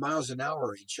 235 miles an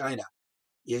hour in China,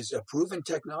 is a proven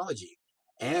technology.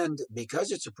 And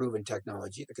because it's a proven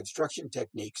technology, the construction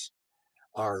techniques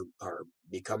are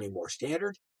becoming more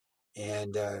standard,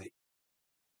 and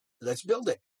let's build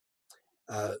it.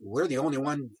 We're the only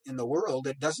one in the world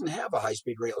that doesn't have a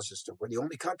high-speed rail system. We're the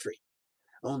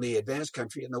only advanced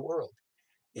country in the world.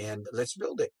 And let's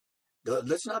build it.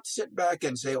 Let's not sit back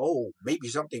and say, oh, maybe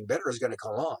something better is going to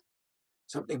come along.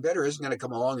 Something better isn't going to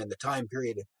come along in the time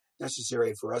period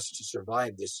necessary for us to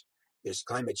survive this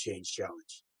climate change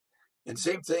challenge. And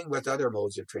same thing with other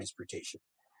modes of transportation.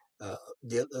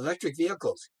 The electric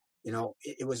vehicles,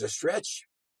 it was a stretch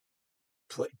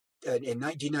in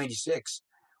 1996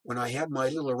 when I had my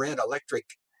little red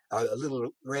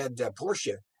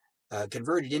Porsche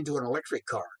converted into an electric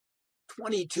car.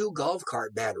 22 golf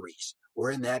cart batteries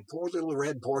were in that poor little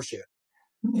red Porsche,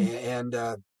 and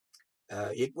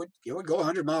it would go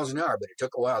 100 miles an hour, but it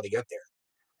took a while to get there.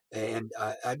 And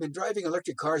I've been driving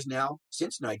electric cars now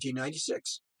since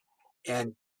 1996,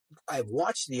 and I've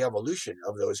watched the evolution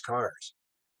of those cars,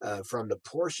 from the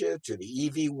Porsche to the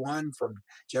EV1 from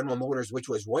General Motors, which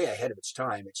was way ahead of its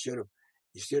time. It should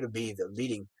have been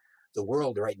leading the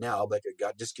world right now, but it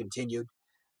got discontinued.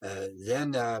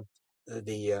 Then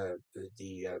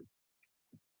the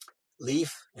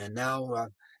Leaf, and now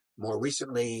more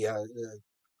recently the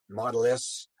Model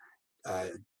S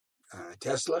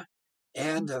Tesla,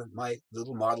 and my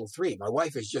little Model 3. My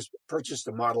wife has just purchased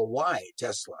a Model Y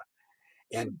Tesla.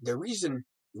 And the reason,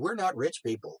 we're not rich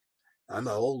people. I'm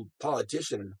an old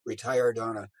politician, retired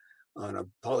on a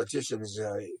politician's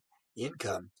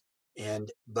income,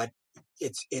 but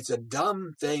it's a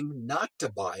dumb thing not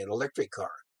to buy an electric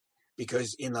car,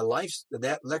 because in the life of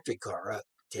that electric car,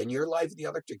 10-year life of the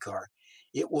electric car,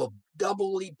 it will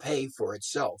doubly pay for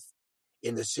itself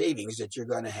in the savings that you're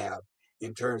going to have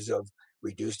in terms of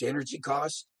reduced energy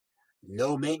costs,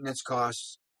 no maintenance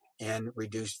costs, and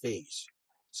reduced fees.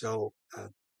 So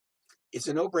it's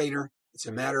a no-brainer. It's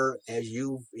a matter, as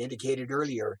you've indicated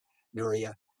earlier,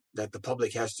 Nuria, that the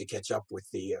public has to catch up with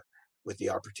the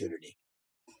opportunity.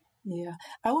 Yeah,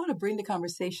 I want to bring the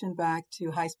conversation back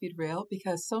to high-speed rail,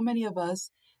 because so many of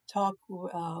us talk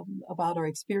about our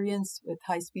experience with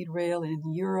high-speed rail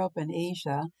in Europe and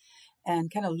Asia,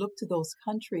 and kind of look to those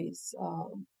countries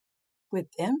with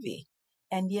envy.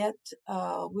 And yet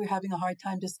we're having a hard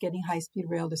time just getting high-speed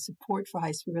rail, the support for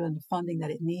high-speed rail and the funding that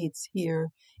it needs here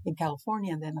in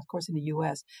California, and then, of course, in the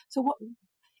U.S. So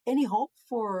any hope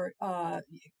for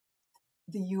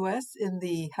the U.S. in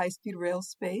the high-speed rail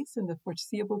space in the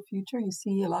foreseeable future? You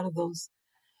see a lot of those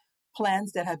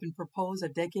plans that have been proposed a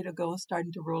decade ago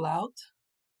starting to roll out?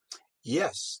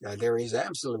 Yes, there is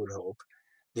absolute hope.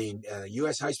 The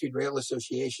U.S. High-Speed Rail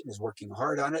Association is working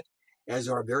hard on it, as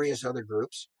are various other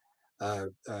groups.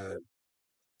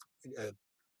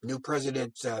 New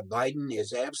President Biden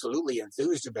is absolutely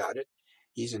enthused about it.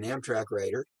 He's an Amtrak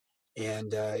writer.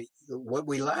 And what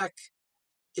we lack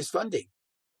is funding.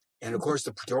 And, of course,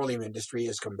 the petroleum industry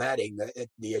is combating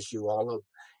the issue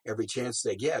every chance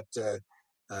they get.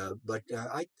 But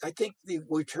I think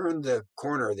we turned the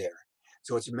corner there.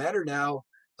 So it's a matter now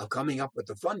of coming up with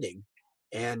the funding,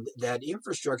 and that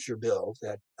infrastructure bill,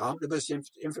 that omnibus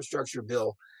infrastructure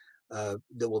bill,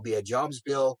 there will be a jobs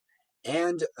bill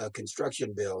and a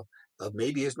construction bill of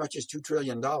maybe as much as $2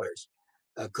 trillion,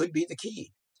 could be the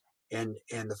key. And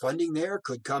the funding there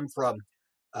could come from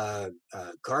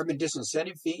carbon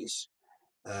disincentive fees,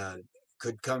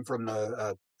 could come from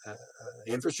the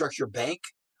infrastructure bank,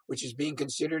 which is being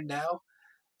considered now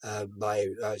by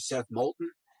Seth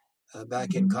Moulton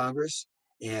back in Congress,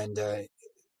 and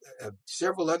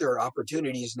several other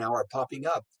opportunities now are popping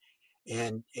up.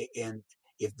 And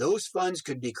if those funds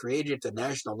could be created at the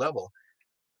national level,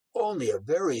 only a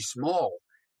very small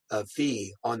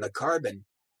fee on the carbon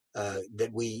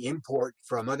that we import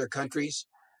from other countries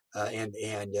and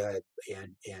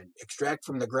extract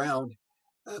from the ground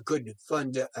could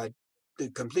fund the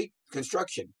complete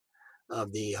construction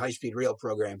of the high-speed rail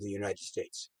program of the United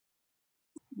States.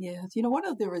 Yes. One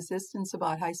of the resistance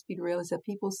about high-speed rail is that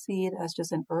people see it as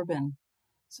just an urban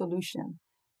solution,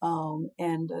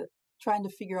 and trying to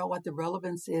figure out what the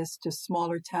relevance is to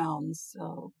smaller towns.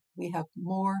 We have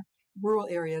more rural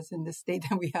areas in this state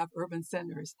than we have urban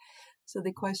centers. So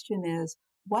the question is,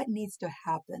 what needs to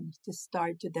happen to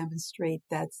start to demonstrate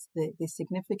that's the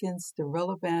significance, the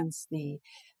relevance, the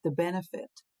benefit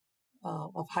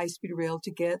of high-speed rail to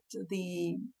get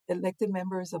the elected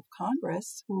members of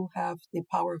Congress who have the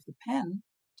power of the pen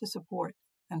to support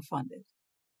and fund it?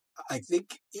 I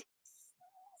think,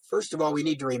 first of all, we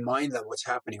need to remind them what's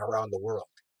happening around the world.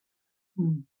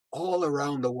 All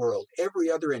around the world,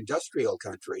 every other industrial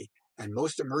country and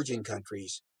most emerging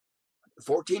countries,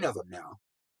 14 of them now,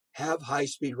 have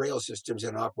high-speed rail systems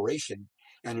in operation,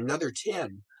 and another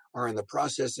 10 are in the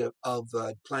process of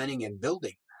planning and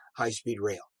building high-speed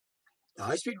rail. Now,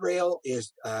 high-speed rail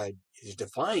is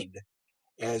defined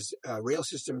as a rail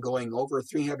system going over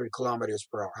 300 kilometers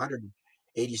per hour,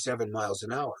 187 miles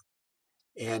an hour.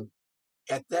 And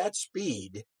at that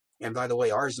speed, and by the way,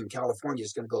 ours in California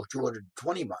is going to go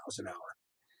 220 miles an hour.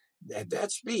 At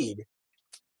that speed,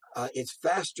 it's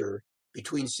faster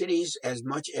between cities as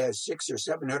much as 600 or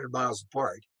 700 miles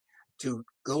apart to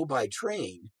go by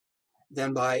train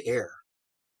than by air.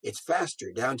 It's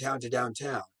faster downtown to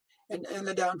downtown. And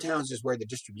the downtowns is where the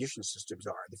distribution systems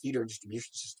are, the feeder and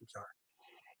distribution systems are.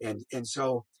 And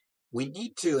so we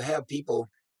need to have people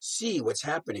see what's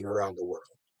happening around the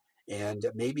world. And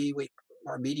maybe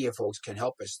our media folks can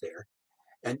help us there.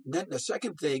 And then the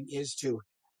second thing is to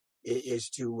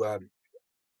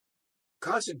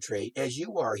concentrate, as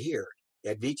you are here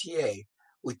at VTA,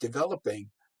 with developing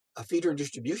a feeder and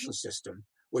distribution system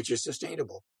which is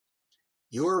sustainable.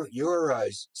 Your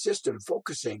system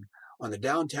focusing on the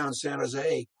downtown San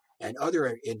Jose and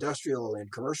other industrial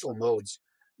and commercial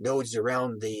nodes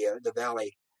around the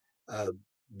valley,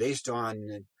 based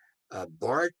on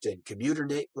BART and commuter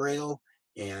rail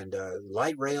and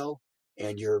light rail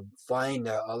and your fine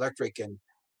electric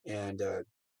and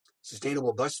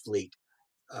sustainable bus fleet.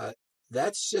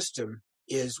 That system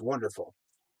is wonderful.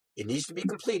 It needs to be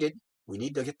completed. We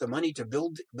need to get the money to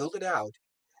build it out.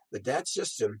 But that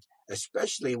system,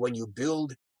 especially when you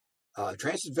build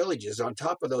transit villages on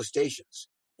top of those stations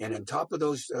and on top of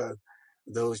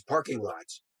those parking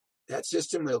lots, that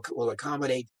system will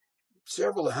accommodate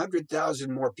several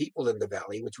 100,000 more people in the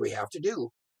valley, which we have to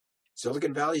do.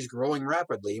 Silicon Valley is growing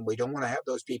rapidly, and we don't want to have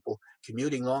those people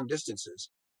commuting long distances.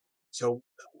 So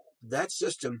that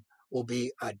system will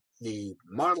be the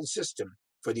model system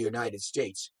for the United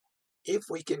States if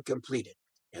we can complete it.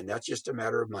 And that's just a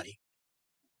matter of money.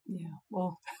 Yeah,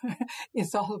 well,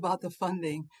 it's all about the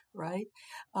funding, right?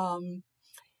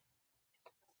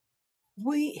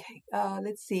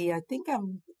 Let's see, I think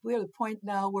we're at a point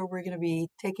now where we're going to be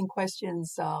taking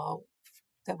questions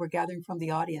that we're gathering from the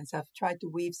audience. I've tried to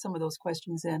weave some of those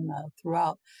questions in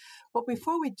throughout. But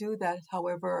before we do that,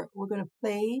 however, we're going to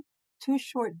play 2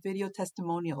 short video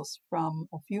testimonials from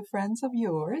a few friends of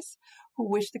yours who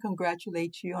wish to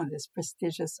congratulate you on this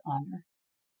prestigious honor.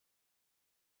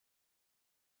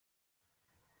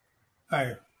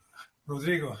 Hi,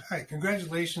 Rodrigo. Hi,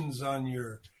 congratulations on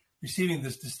your receiving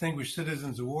this Distinguished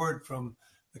Citizens Award from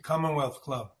the Commonwealth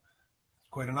Club. It's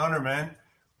quite an honor, man.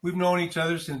 We've known each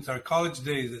other since our college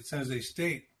days at San Jose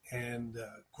State. And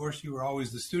of course, you were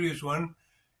always the studious one,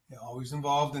 always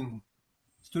involved in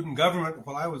student government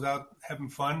while I was out having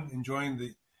fun, enjoying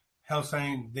the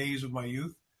halcyon days of my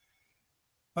youth.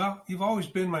 Well, you've always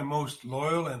been my most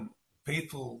loyal and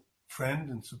faithful friend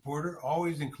and supporter,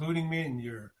 always including me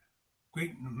in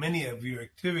many of your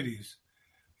activities.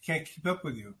 I can't keep up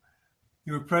with you.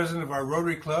 You were president of our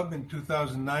Rotary Club in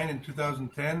 2009 and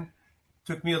 2010,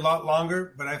 Took me a lot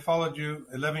longer, but I followed you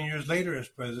 11 years later as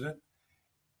president.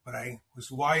 But I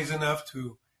was wise enough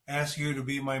to ask you to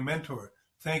be my mentor.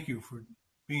 Thank you for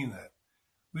being that.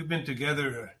 We've been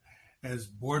together as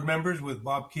board members with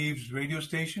Bob Keeves' radio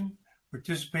station,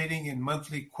 participating in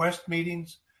monthly Quest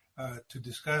meetings to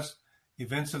discuss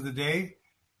events of the day.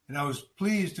 And I was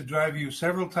pleased to drive you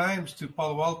several times to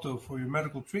Palo Alto for your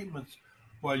medical treatments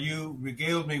while you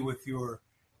regaled me with your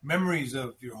memories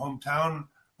of your hometown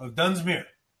of Dunsmuir.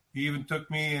 You even took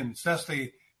me and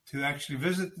Cecily to actually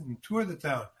visit and tour the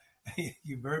town.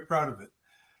 You're very proud of it.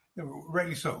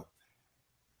 Rightly so.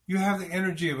 You have the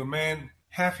energy of a man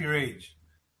half your age.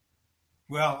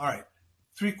 Well, all right,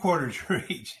 3/4 your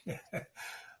age.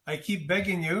 I keep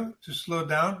begging you to slow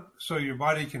down so your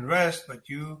body can rest, but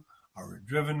you are a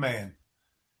driven man.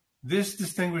 This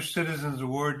Distinguished Citizens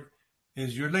Award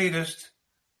is your latest,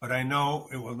 but I know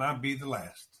it will not be the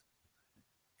last.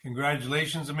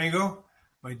 Congratulations, amigo,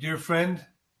 my dear friend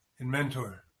and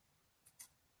mentor.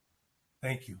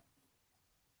 Thank you.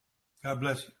 God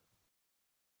bless you.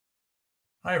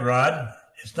 Hi, Rod.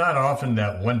 It's not often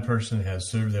that one person has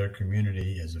served their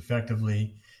community as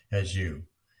effectively as you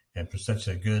and for such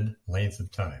a good length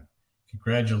of time.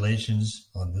 Congratulations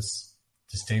on this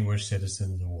Distinguished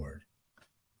Citizens Award.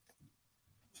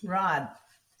 Rod,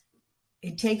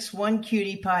 it takes one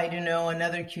cutie pie to know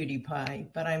another cutie pie,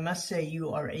 but I must say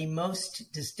you are a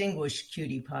most distinguished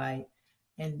cutie pie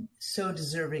and so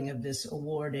deserving of this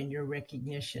award and your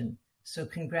recognition. So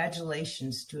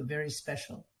congratulations to a very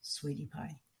special sweetie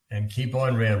pie. And keep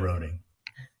on railroading.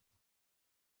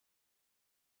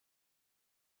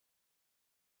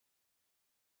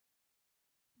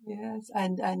 Yes,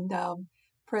 and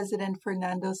President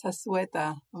Fernando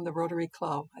Zazueta from the Rotary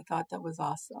Club. I thought that was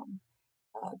awesome.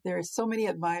 There are so many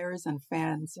admirers and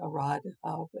fans, Rod,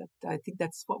 but I think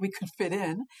that's what we could fit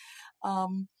in.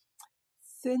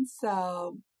 Since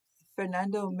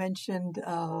Fernando mentioned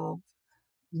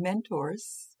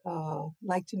mentors,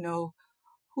 like to know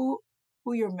who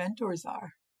your mentors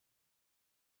are.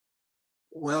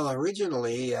 Well,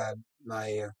 originally,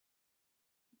 my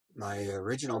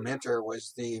original mentor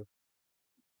was the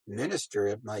minister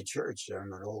at my church.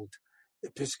 I'm an old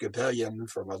Episcopalian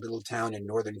from a little town in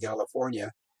Northern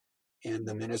California, and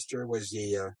the minister was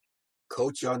the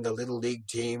coach on the Little League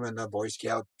team and the Boy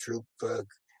Scout troop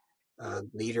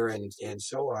leader and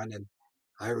so on. And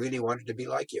I really wanted to be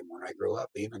like him when I grew up.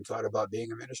 I even thought about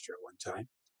being a minister at one time.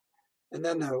 And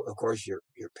then, of course, your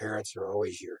parents are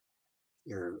always your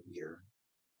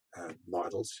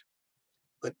models.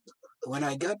 But when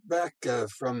I got back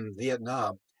from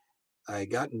Vietnam, I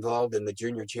got involved in the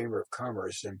Junior Chamber of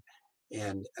Commerce,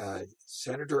 and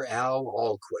Senator Al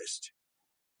Ahlquist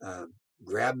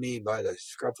grabbed me by the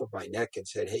scruff of my neck and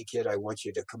said, "Hey, kid, I want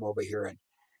you to come over here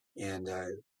and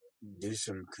do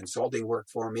some consulting work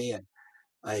for me." And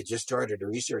I had just started a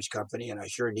research company, and I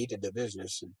sure needed the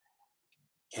business.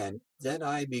 And then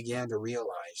I began to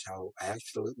realize how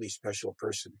absolutely special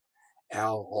person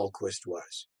Al Ahlquist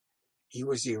was. He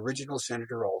was the original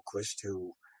Senator Ahlquist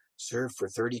who served for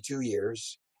 32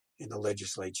 years in the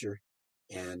legislature,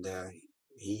 and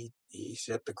he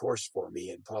set the course for me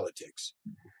in politics.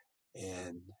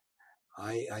 And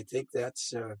I think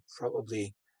that's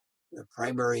probably the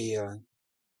primary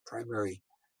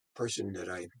person that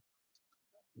I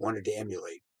wanted to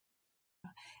emulate.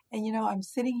 And I'm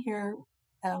sitting here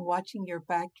watching your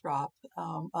backdrop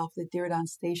of the Diridon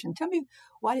station. Tell me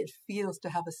what it feels to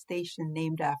have a station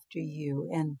named after you,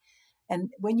 and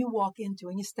when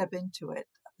you step into it,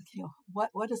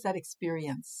 what is that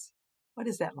experience? What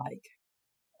is that like?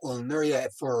 Well, Nuria,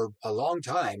 for a long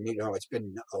time, it's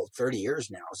been 30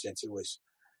 years now since it was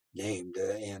named,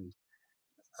 and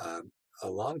a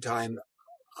long time,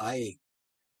 I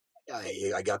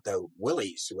got the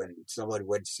willies when someone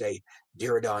would say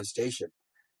Diridon Station.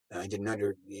 I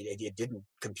didn't it didn't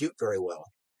compute very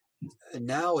well. And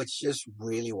now it's just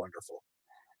really wonderful.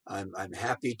 I'm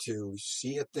happy to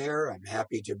see it there. I'm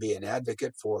happy to be an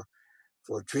advocate for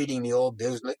treating the old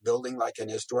building like an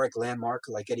historic landmark,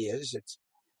 like it is.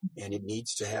 And it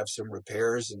needs to have some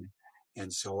repairs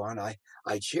and so on.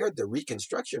 I chaired the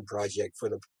reconstruction project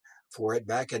for it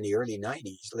back in the early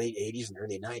 90s, late 80s and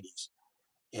early 90s.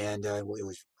 And it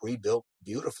was rebuilt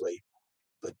beautifully,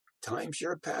 but time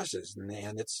sure passes,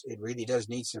 and it really does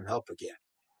need some help again.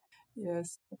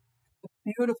 Yes,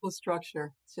 beautiful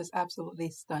structure. It's just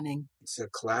absolutely stunning. It's a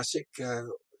classic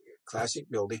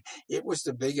building. It was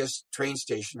the biggest train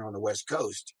station on the West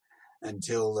Coast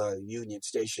until Union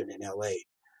Station in L.A.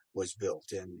 was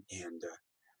built, and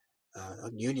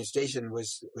Union Station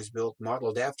was built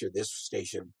modeled after this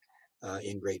station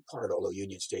in great part, although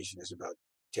Union Station is about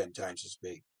 10 times as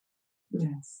big.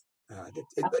 Yes.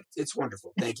 But it's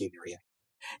wonderful. Thank you, Nuria.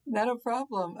 Not a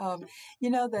problem.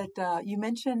 You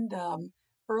mentioned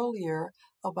earlier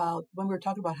about when we were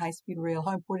talking about high-speed rail,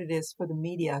 how important it is for the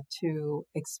media to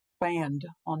expand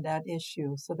on that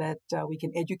issue so that we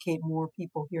can educate more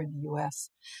people here in the U.S.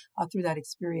 Through that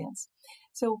experience.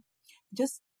 So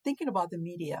just thinking about the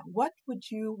media, what would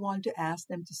you want to ask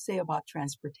them to say about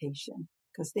transportation?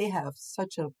 Because they have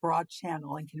such a broad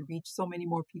channel and can reach so many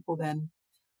more people than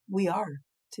we are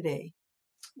today.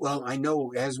 Well, I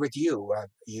know, as with you,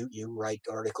 you write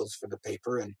articles for the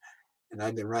paper, and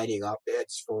I've been writing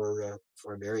op-eds for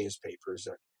various papers.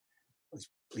 I was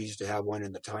pleased to have one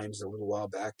in the Times a little while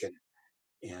back,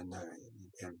 and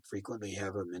frequently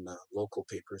have them in the local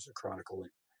papers, the Chronicle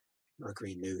and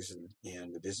Mercury News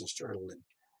and the Business Journal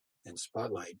and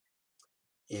Spotlight.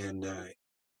 And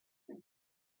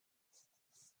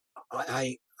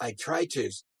I try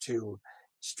to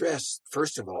stress,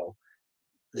 first of all,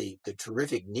 the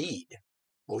terrific need,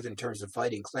 both in terms of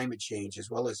fighting climate change as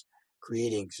well as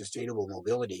creating sustainable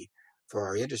mobility for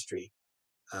our industry,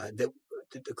 the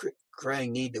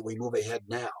crying need that we move ahead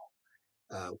now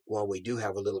while we do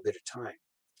have a little bit of time.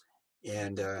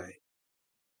 And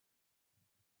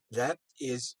that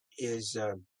is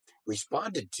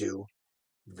responded to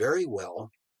very well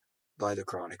by the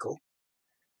Chronicle,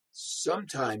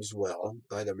 sometimes well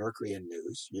by the Mercury and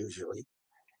News, usually,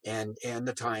 and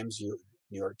the Times.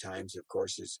 New York Times, of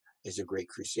course, is a great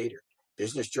crusader.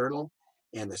 Business Journal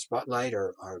and the Spotlight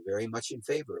are very much in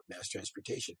favor of mass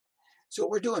transportation. So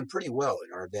we're doing pretty well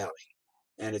in our valley.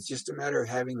 And it's just a matter of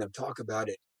having them talk about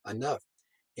it enough.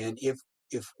 And if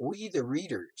we, the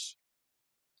readers,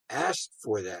 ask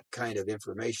for that kind of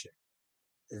information,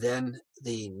 then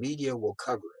the media will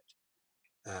cover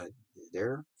it.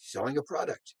 They're selling a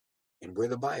product, and we're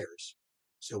the buyers.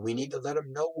 So we need to let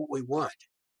them know what we want.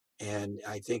 And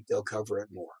I think they'll cover it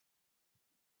more.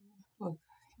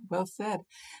 Well said.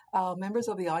 Members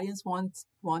of the audience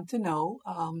want to know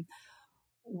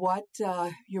what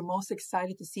you're most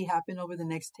excited to see happen over the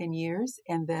next 10 years.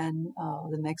 And then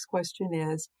the next question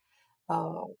is,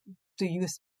 do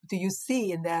you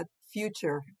see in that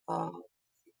future,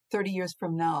 30 years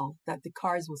from now, that the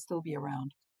cars will still be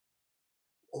around?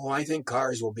 Oh, I think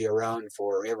cars will be around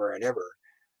forever and ever.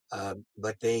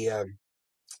 But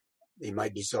they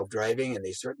might be self-driving, and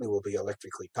they certainly will be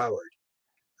electrically powered.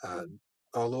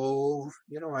 Although,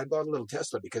 I bought a little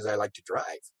Tesla because I like to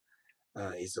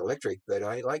drive. It's electric, but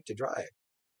I like to drive.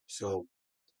 So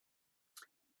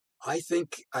I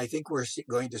think we're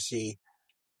going to see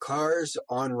cars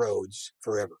on roads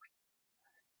forever.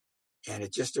 And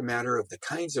it's just a matter of the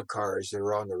kinds of cars that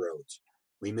are on the roads.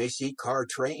 We may see car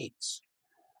trains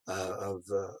of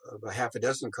a half a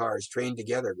dozen cars trained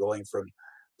together going from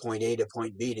point A to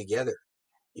point B together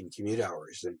in commute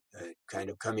hours and kind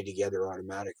of coming together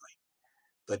automatically.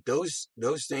 But those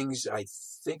things, I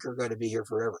think, are going to be here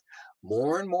forever.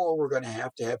 More and more, we're going to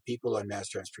have people on mass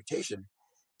transportation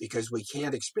because we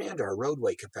can't expand our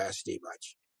roadway capacity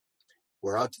much.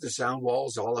 We're out to the sound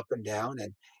walls all up and down,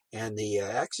 and the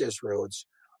access roads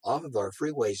off of our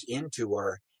freeways into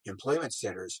our employment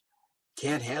centers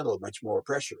can't handle much more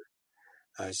pressure.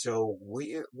 So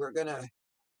we're going to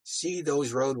see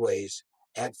those roadways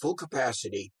at full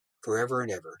capacity forever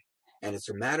and ever. And it's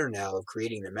a matter now of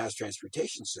creating the mass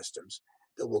transportation systems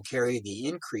that will carry the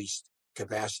increased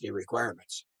capacity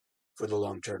requirements for the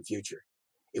long-term future.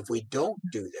 If we don't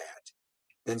do that,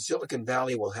 then Silicon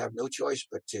Valley will have no choice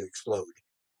but to explode,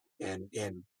 and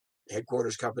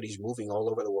headquarters companies moving all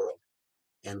over the world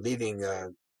and leaving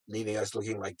us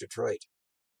looking like Detroit.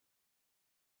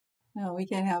 No, we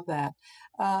can't have that.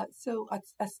 So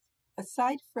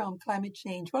aside from climate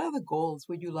change, what other goals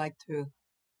would you like to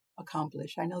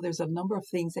accomplish? I know there's a number of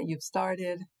things that you've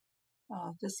started.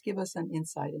 Just give us an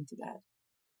insight into that.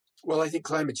 Well, I think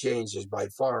climate change is by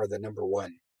far the number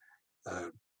one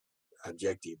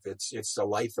objective. It's the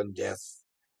life and death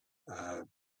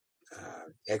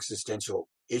existential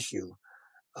issue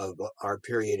of our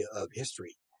period of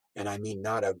history. And I mean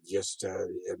not of just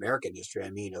American history,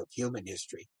 I mean of human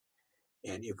history.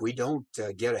 And if we don't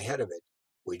get ahead of it,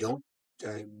 we don't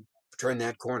turn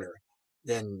that corner,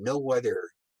 then no other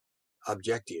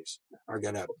objectives are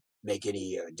going to make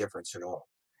any difference at all.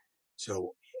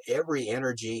 So every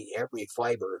energy, every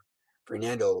fiber,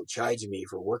 Fernando chides me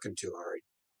for working too hard.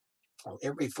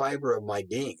 Every fiber of my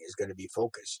being is going to be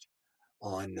focused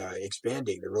on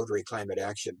expanding the Rotary Climate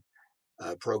Action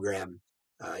program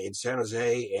in San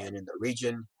Jose and in the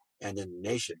region and in the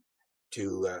nation,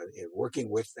 to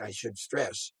working with, I should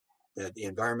stress, that the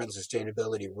Environmental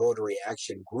Sustainability Rotary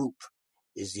Action Group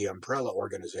is the umbrella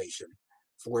organization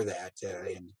for that.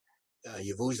 And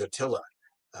Yavuz Attila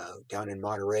down in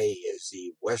Monterey is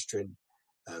the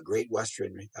Great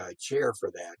Western chair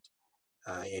for that.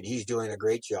 And he's doing a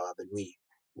great job, and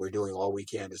we're doing all we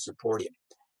can to support him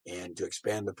and to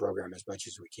expand the program as much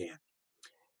as we can.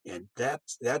 And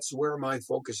that's where my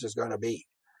focus is going to be.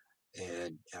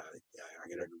 And I'm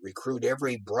going to recruit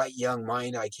every bright young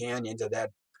mind I can into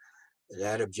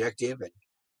that objective,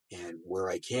 and where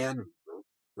I can,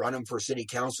 run them for city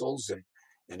councils,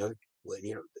 and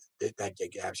that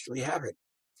actually happen.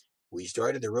 We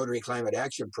started the Rotary Climate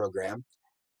Action Program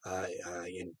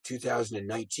in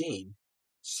 2019.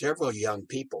 Several young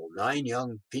people, 9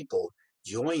 young people,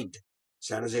 joined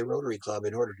San Jose Rotary Club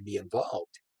in order to be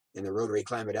involved in the Rotary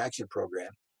Climate Action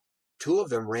Program. 2 of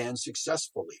them ran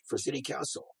successfully for city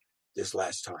council this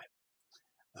last time.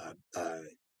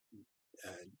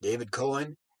 David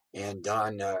Cohen and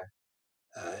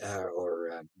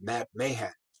Matt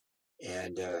Mahan,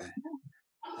 and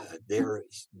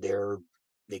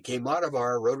they came out of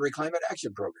our Rotary Climate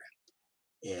Action Program,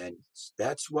 and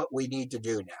that's what we need to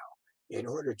do now in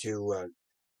order to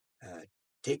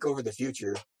take over the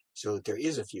future, so that there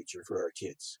is a future for our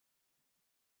kids.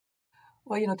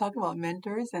 Well, talking about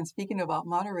mentors and speaking about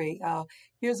Monterey,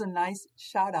 here's a nice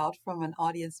shout out from an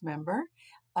audience member,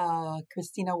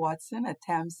 Christina Watson at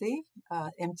TAMSI,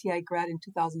 MTI grad in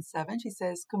 2007. She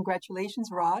says, "Congratulations,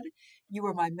 Rod. You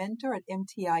were my mentor at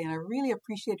MTI, and I really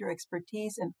appreciate your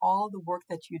expertise and all the work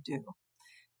that you do."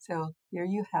 So here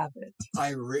you have it. I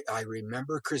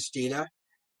remember Christina.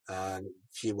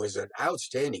 She was an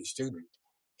outstanding student,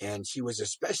 and she was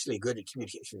especially good at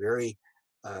communication. Very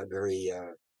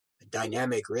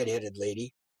dynamic, red-headed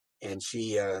lady, and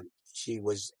she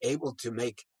was able to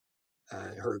make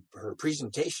her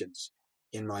presentations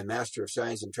in my Master of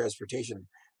Science in Transportation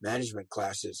Management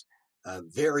classes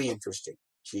very interesting.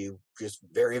 She just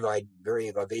very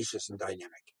vivacious and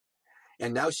dynamic.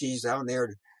 And now she's down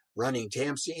there running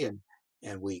TAMSI,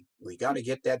 and we got to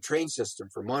get that train system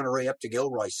from Monterey up to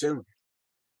Gilroy soon.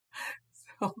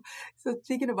 So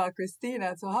speaking about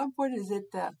Christina, so how important is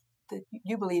it that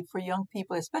you believe for young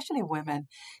people, especially women,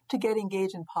 to get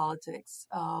engaged in politics?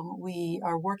 We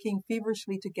are working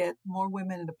feverishly to get more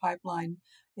women in the pipeline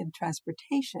in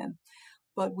transportation,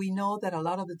 but we know that a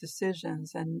lot of the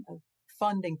decisions and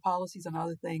funding policies and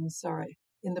other things are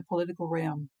in the political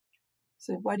realm.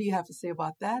 So what do you have to say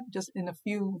about that? Just a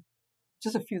few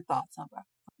thoughts on that.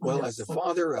 Well, as the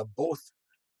father of both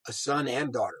a son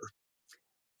and daughter,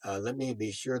 let me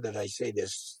be sure that I say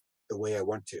this the way I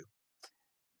want to.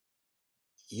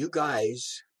 You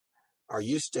guys are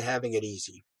used to having it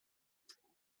easy.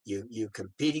 You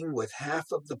competing with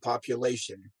half of the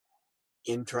population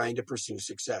in trying to pursue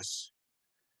success.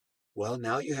 Well,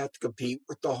 now you have to compete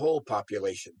with the whole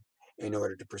population in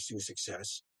order to pursue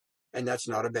success, and that's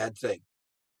not a bad thing.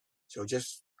 So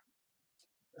just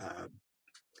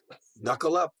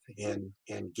knuckle up and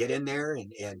get in there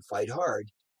and fight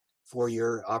hard for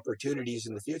your opportunities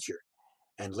in the future.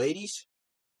 And ladies,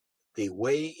 the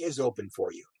way is open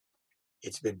for you.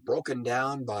 It's been broken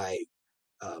down by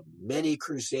many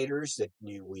crusaders that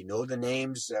we know the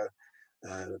names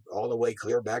all the way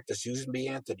clear back to Susan B.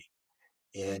 Anthony,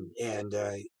 and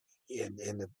the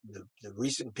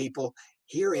recent people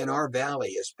here in our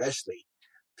valley, especially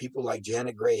people like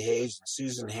Janet Gray Hayes and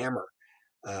Susan Hammer,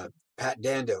 Pat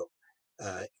Dando.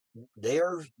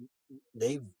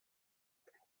 They've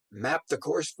mapped the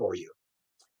course for you,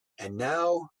 and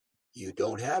now you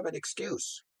don't have an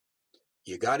excuse.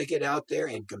 You got to get out there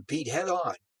and compete head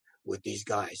on with these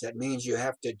guys. That means you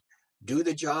have to do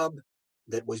the job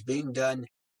that was being done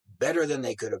better than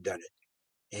they could have done it.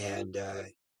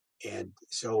 And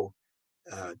so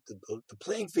the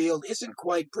playing field isn't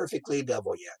quite perfectly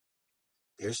level yet.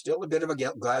 There's still a bit of a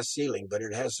glass ceiling, but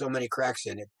it has so many cracks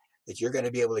in it that you're going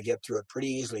to be able to get through it pretty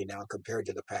easily now compared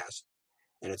to the past.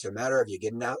 And it's a matter of you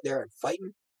getting out there and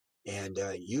fighting and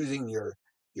using your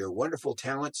wonderful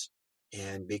talents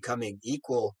and becoming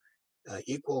equal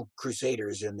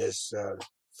crusaders in this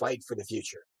fight for the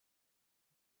future.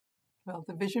 Well,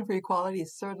 the vision for equality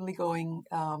is certainly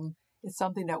it's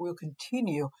something that we'll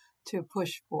continue to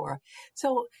push for.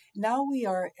 So now we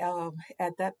are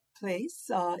at that place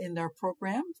in our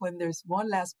program when there's one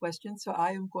last question. So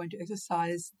I am going to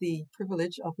exercise the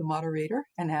privilege of the moderator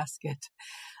and ask it.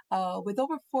 With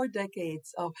over 4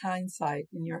 decades of hindsight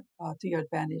to your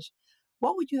advantage,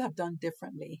 what would you have done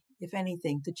differently, if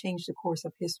anything, to change the course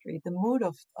of history? The mood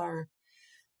of our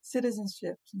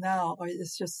citizenship now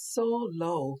is just so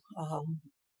low.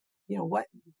 What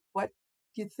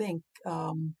do you think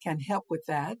can help with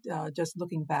that, just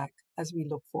looking back as we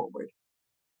look forward?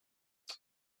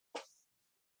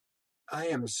 I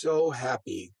am so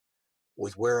happy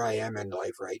with where I am in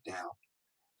life right now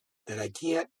that I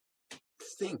can't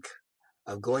think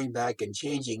of going back and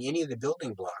changing any of the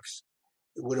building blocks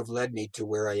that would have led me to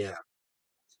where I am.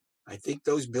 I think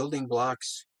those building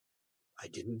blocks, I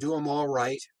didn't do them all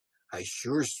right. I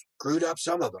sure screwed up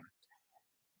some of them,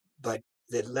 but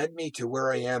that led me to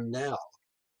where I am now.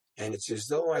 And it's as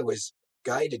though I was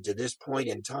guided to this point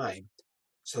in time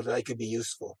so that I could be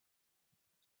useful.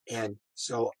 And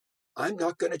so I'm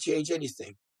not going to change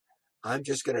anything. I'm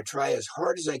just going to try as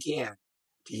hard as I can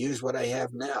to use what I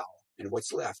have now and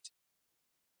what's left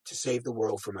to save the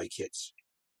world for my kids.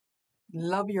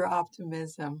 Love your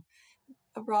optimism.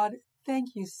 Rod,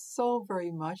 thank you so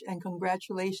very much, and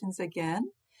congratulations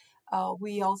again.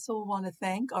 We also want to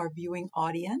thank our viewing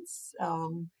audience.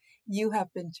 You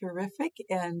have been terrific,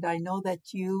 and I know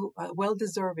that you are well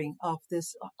deserving of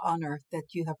this honor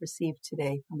that you have received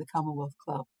today from the Commonwealth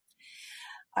Club.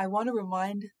 I want to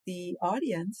remind the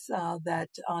audience that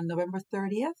on November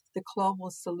 30th, the club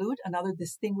will salute another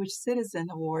Distinguished Citizen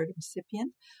Award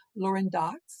recipient, Lauren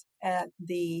Dox, at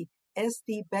the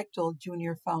S.D. Bechtel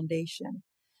Jr. Foundation.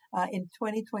 In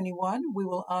 2021, we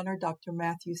will honor Dr.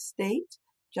 Matthew State,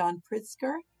 John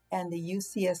Pritzker, and the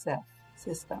UCSF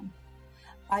system.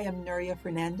 I am Nuria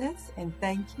Fernandez, and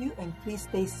thank you, and please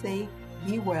stay safe,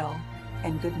 be well,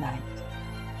 and good night.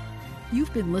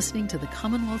 You've been listening to the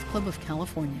Commonwealth Club of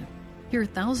California. Hear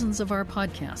thousands of our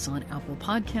podcasts on Apple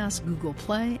Podcasts, Google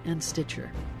Play, and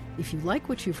Stitcher. If you like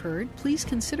what you've heard, please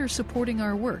consider supporting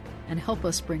our work and help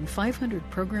us bring 500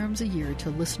 programs a year to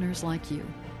listeners like you.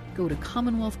 Go to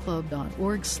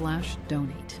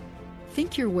commonwealthclub.org/donate.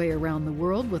 Think your way around the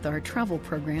world with our travel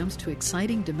programs to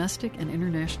exciting domestic and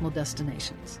international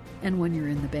destinations. And when you're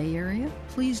in the Bay Area,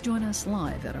 please join us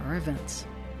live at our events.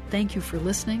 Thank you for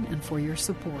listening and for your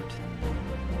support.